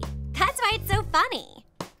diary. That's why it's so funny.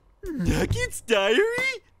 Nugget's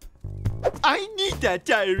diary? I need that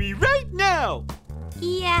diary right now!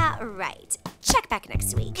 Yeah, right. Check back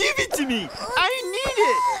next week. Give it to me! I need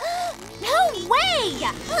it! No way!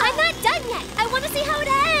 I'm not done yet. I want to see how it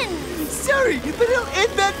ends. Sorry, but it'll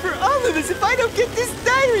end bad for all of us if I don't get this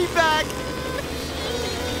diary back!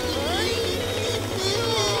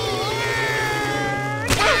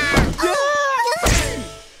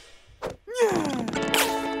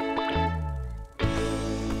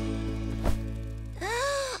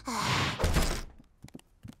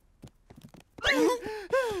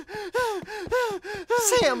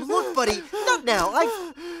 Sam, look, buddy. Not now.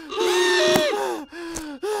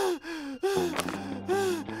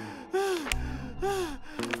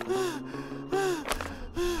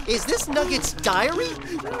 Is this Nugget's diary?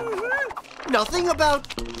 Nothing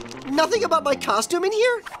about my costume in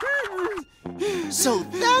here? So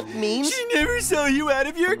that means... She never saw you out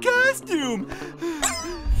of your costume!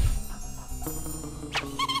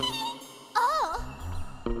 Oh!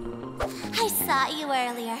 I saw you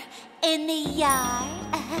earlier in the yard.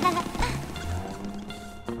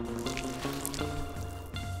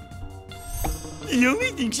 The only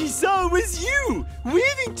thing she saw was you,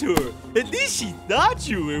 waving to her. At least she thought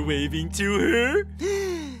you were waving to her.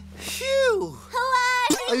 Phew!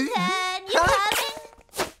 Washington, you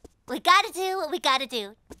coming? We gotta do what we gotta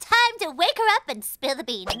do. Time to wake her up and spill the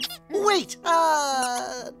beans. Wait,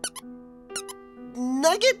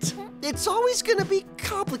 Nugget? It's always gonna be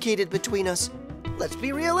complicated between us. Let's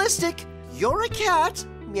be realistic. You're a cat,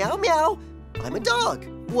 meow meow. I'm a dog,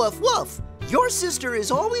 woof woof. Your sister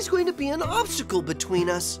is always going to be an obstacle between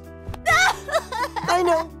us. I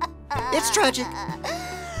know, it's tragic,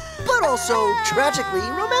 but also tragically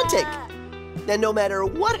romantic. And no matter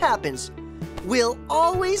what happens, we'll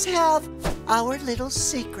always have our little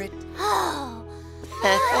secret.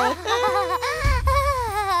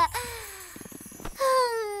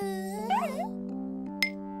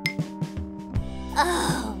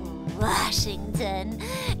 Oh, Washington,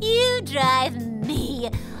 you drive me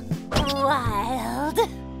wild.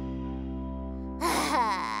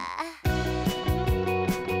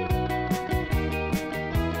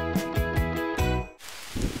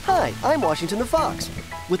 Hi, I'm Washington the Fox.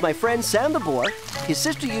 With my friend Sam the Boar, his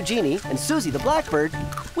sister Eugénie, and Suzie the Blackbird,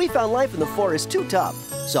 we found life in the forest too tough,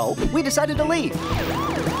 so we decided to leave.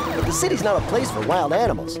 But the city's not a place for wild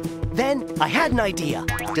animals. Then I had an idea.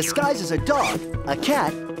 Disguised as a dog, a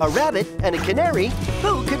cat, a rabbit, and a canary,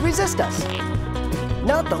 who could resist us?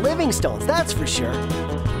 Not the Livingstones, that's for sure.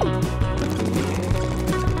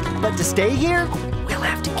 But to stay here, we'll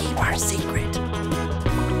have to keep our secret.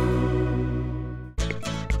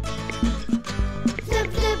 Flip,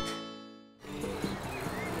 flip.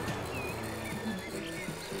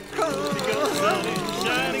 Because the sun is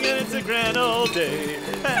shining and it's a grand old day.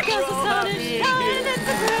 Because the sun is shining, it's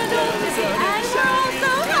a grand old day. And we're all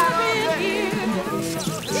so happy here.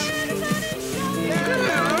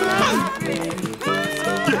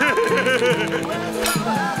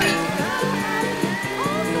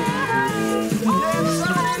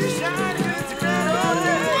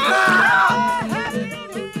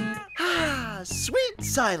 Sweet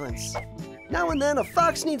silence. Now and then a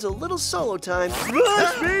fox needs a little solo time. Run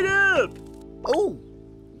straight up! Oh,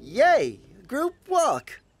 yay, group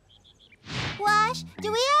walk. Wash,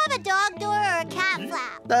 do we have a dog door or a cat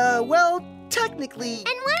flap? Well, technically...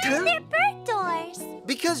 And why aren't there bird doors?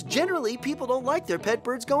 Because generally people don't like their pet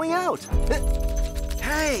birds going out.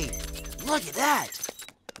 Hey, look at that.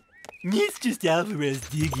 It's just Alvarez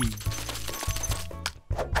digging.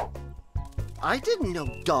 I didn't know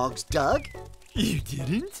dogs dug. You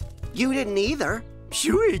didn't? You didn't either.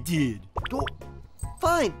 Sure I did. Oh,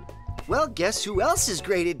 fine. Well, guess who else is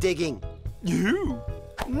great at digging? You?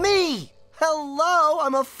 Me! Hello,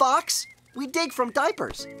 I'm a fox. We dig from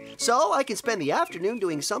diapers. So I can spend the afternoon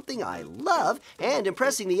doing something I love and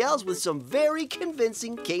impressing the elves with some very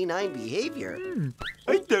convincing canine behavior.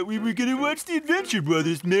 I thought we were gonna watch the Adventure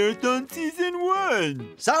Brothers Marathon Season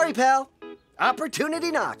 1. Sorry, pal.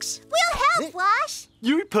 Opportunity knocks. We'll help, Wash.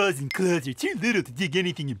 Your paws and claws are too little to dig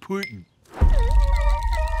anything important.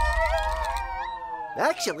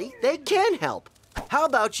 Actually, they can help. How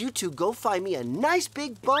about you two go find me a nice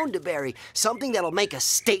big bone to bury, something that'll make a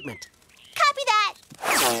statement. Copy that.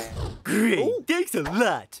 Great, Ooh. thanks a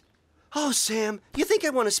lot. Oh, Sam, you think I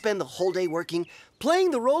want to spend the whole day working?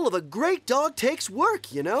 Playing the role of a great dog takes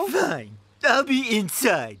work, you know? Fine, I'll be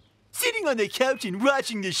inside, sitting on the couch and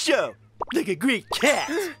watching the show, like a great cat.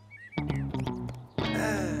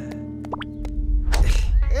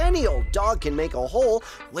 Any old dog can make a hole.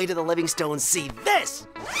 Wait till the Livingstones see this.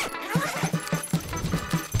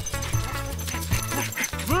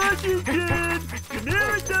 Washington, the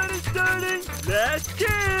marathon is starting. Last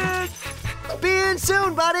chance. Be in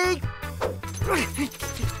soon, buddy.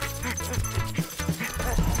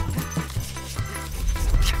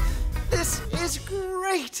 This is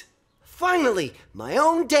great. Finally, my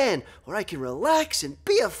own den where I can relax and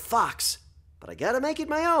be a fox. But I gotta make it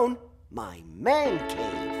my own. My man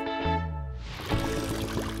cave.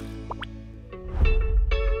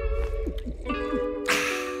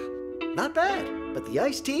 Not bad, but the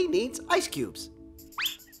iced tea needs ice cubes.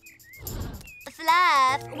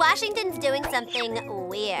 Fluff, Washington's doing something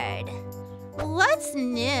weird. What's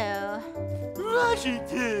new?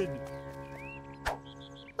 Washington.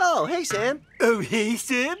 Oh, hey, Sam. Oh, hey,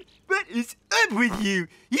 Sam. What is up with you?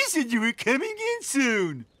 You said you were coming in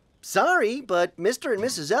soon. Sorry, but Mr. and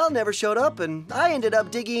Mrs. L never showed up, and I ended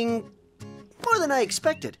up digging more than I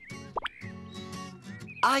expected.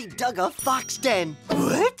 I dug a fox den.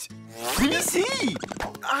 What? Let me see.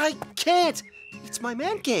 I can't. It's my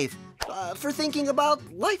man cave. For thinking about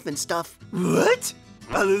life and stuff. What?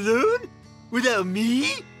 All alone? Without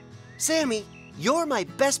me? Sammy, you're my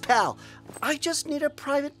best pal. I just need a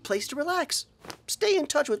private place to relax. Stay in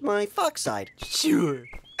touch with my fox side. Sure,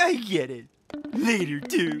 I get it. Later,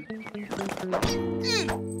 too.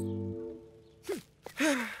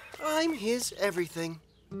 I'm his everything.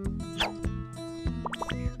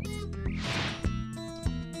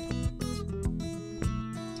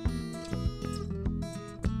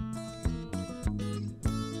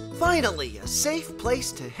 Finally, a safe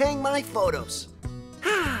place to hang my photos.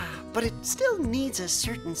 But it still needs a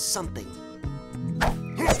certain something.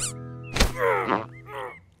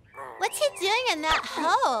 What's he doing in that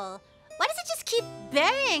hole? Why does he just keep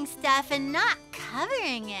burying stuff and not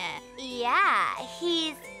covering it? Yeah,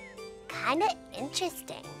 he's kind of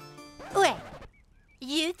interesting. Wait,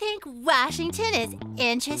 you think Washington is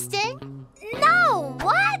interesting? No,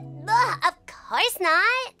 what? Ugh, of course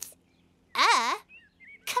not.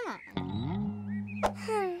 Come on.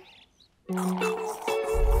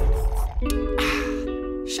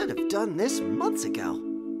 Should have done this months ago.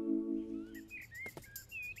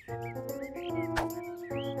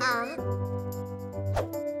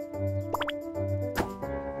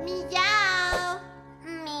 Meow.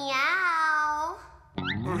 Meow.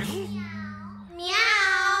 Meow.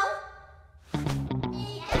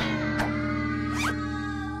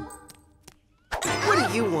 What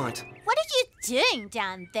do you want? What are you doing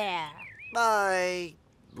down there? I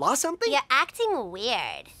lost something? You're acting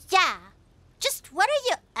weird. Yeah. Just what are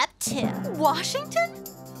you up to? Washington?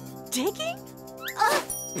 Digging?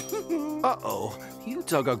 Uh-oh, you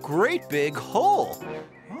dug a great big hole.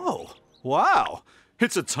 Oh, wow,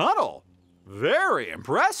 it's a tunnel. Very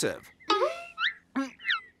impressive.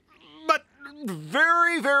 But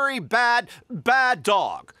very, very bad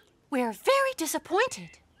dog. We're very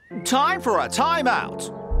disappointed. Time for a timeout.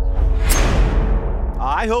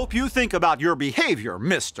 I hope you think about your behavior,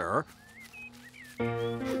 mister.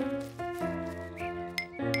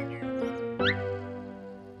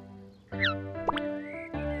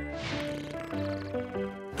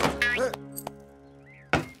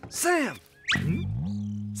 Sam!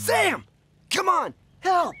 Sam! Come on,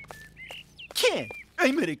 help! Ken,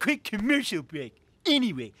 I'm on a quick commercial break.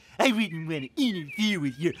 Anyway, I wouldn't want to interfere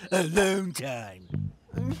with your alone time.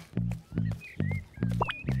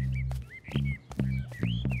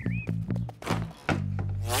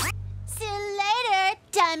 See you later,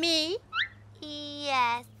 dummy.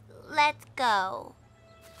 Yes, let's go.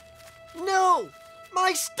 No!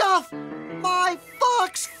 My stuff! My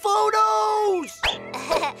fox photos!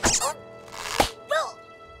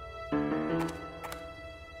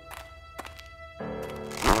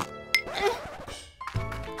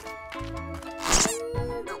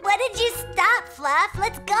 What did you stop, Fluff?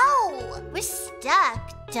 Let's go. We're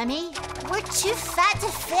stuck. dummy. We're too fat to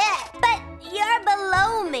fit. But you're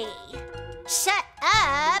below me. Shut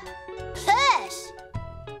up. Push.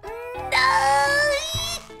 No!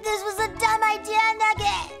 This was a dumb idea,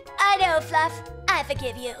 Nugget. I know, Fluff. I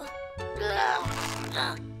forgive you.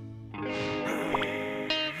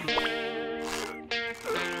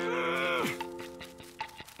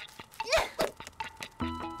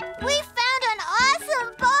 We found an awesome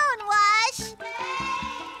bone, Wash.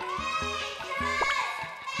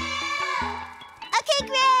 Okay,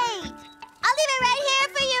 great. I'll leave it right here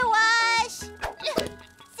for you, Wash.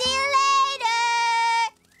 See you later.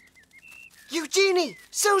 Eugénie!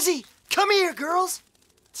 Suzie! Come here, girls!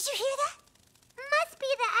 Did you hear that? Must be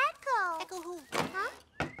the echo. Echo who? Huh?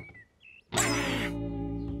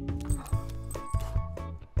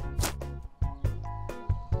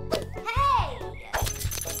 Hey!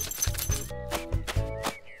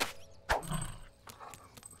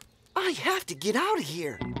 I have to get out of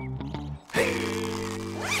here.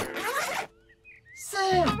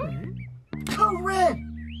 Sam! Code Red!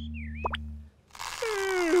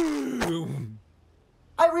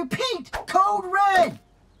 I repeat, Code Red!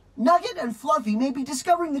 Nugget and Fluffy may be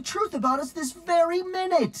discovering the truth about us this very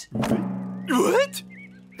minute. What?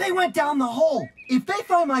 They went down the hole. If they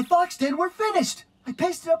find my fox den, we're finished. I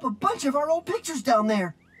pasted up a bunch of our old pictures down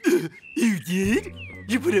there. You did?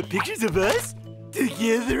 You put up pictures of us?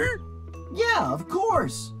 Together? Yeah, of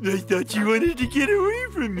course. I thought you wanted to get away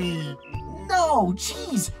from me. No,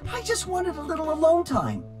 geez. I just wanted a little alone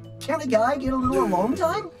time. Can a guy get a little alone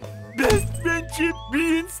time? Best friendship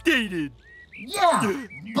reinstated. Yeah,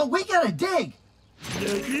 but we gotta dig.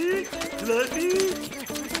 Nugget, Fluffy.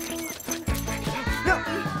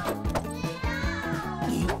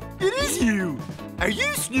 It is you. Are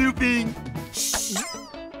you snooping?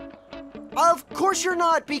 Of course you're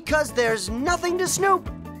not, because there's nothing to snoop.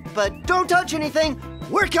 But don't touch anything.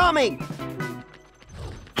 We're coming.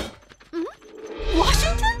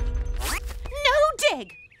 Washington? No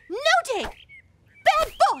dig! No dig!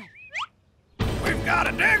 Bad boy! We've got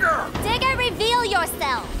a digger! Digger, reveal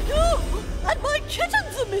yourself. No! And my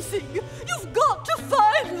kittens are missing! You've got to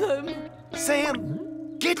find them!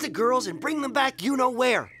 Sam, get the girls and bring them back you know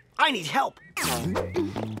where. I need help. Fluffy,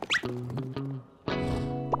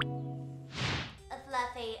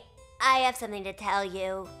 I have something to tell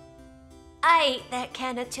you. I ate that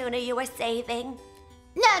can of tuna you were saving.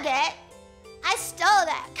 Nugget, I stole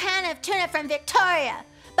that can of tuna from Victoria,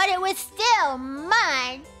 but it was still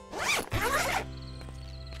mine.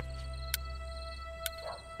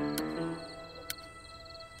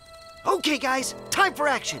 Okay, guys, time for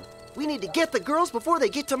action. We need to get the girls before they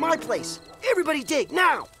get to my place. Everybody dig,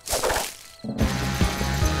 now!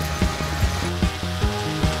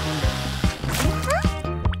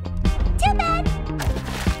 Too bad.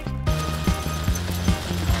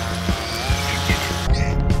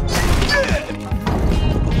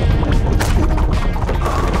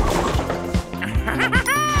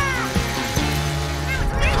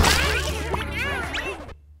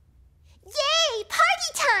 Yay, party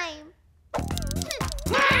time!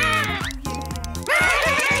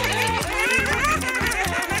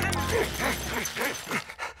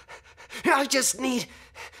 I just need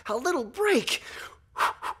a little break.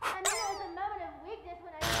 I mean, there was a moment of weakness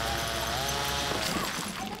when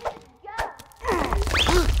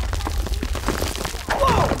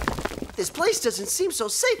Whoa! This place doesn't seem so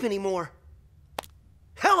safe anymore.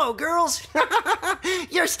 Hello, girls.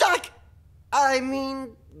 You're stuck. I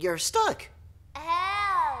mean, you're stuck.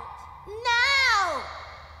 Help! Now!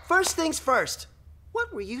 First things first.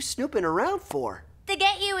 What were you snooping around for? To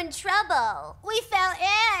get you in trouble. We fell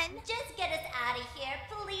in. Just get us out of here,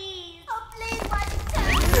 please. Oh, please,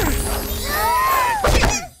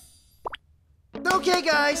 Washington. Okay,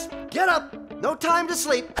 guys, get up. No time to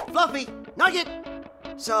sleep. Fluffy, Nugget.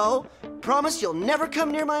 So, promise you'll never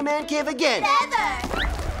come near my man cave again. Never.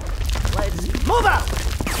 Let's move out.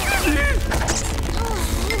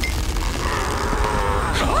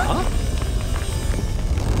 Huh?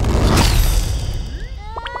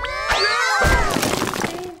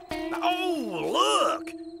 Oh, look!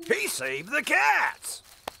 He saved the cats!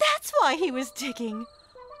 That's why he was digging.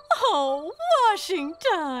 Oh,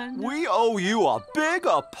 Washington! We owe you a big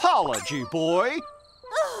apology, boy.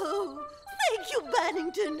 Oh, thank you,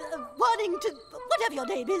 Bannington. Waddington, whatever your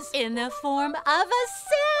name is. In the form of a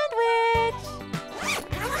sandwich.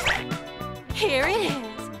 Here it is.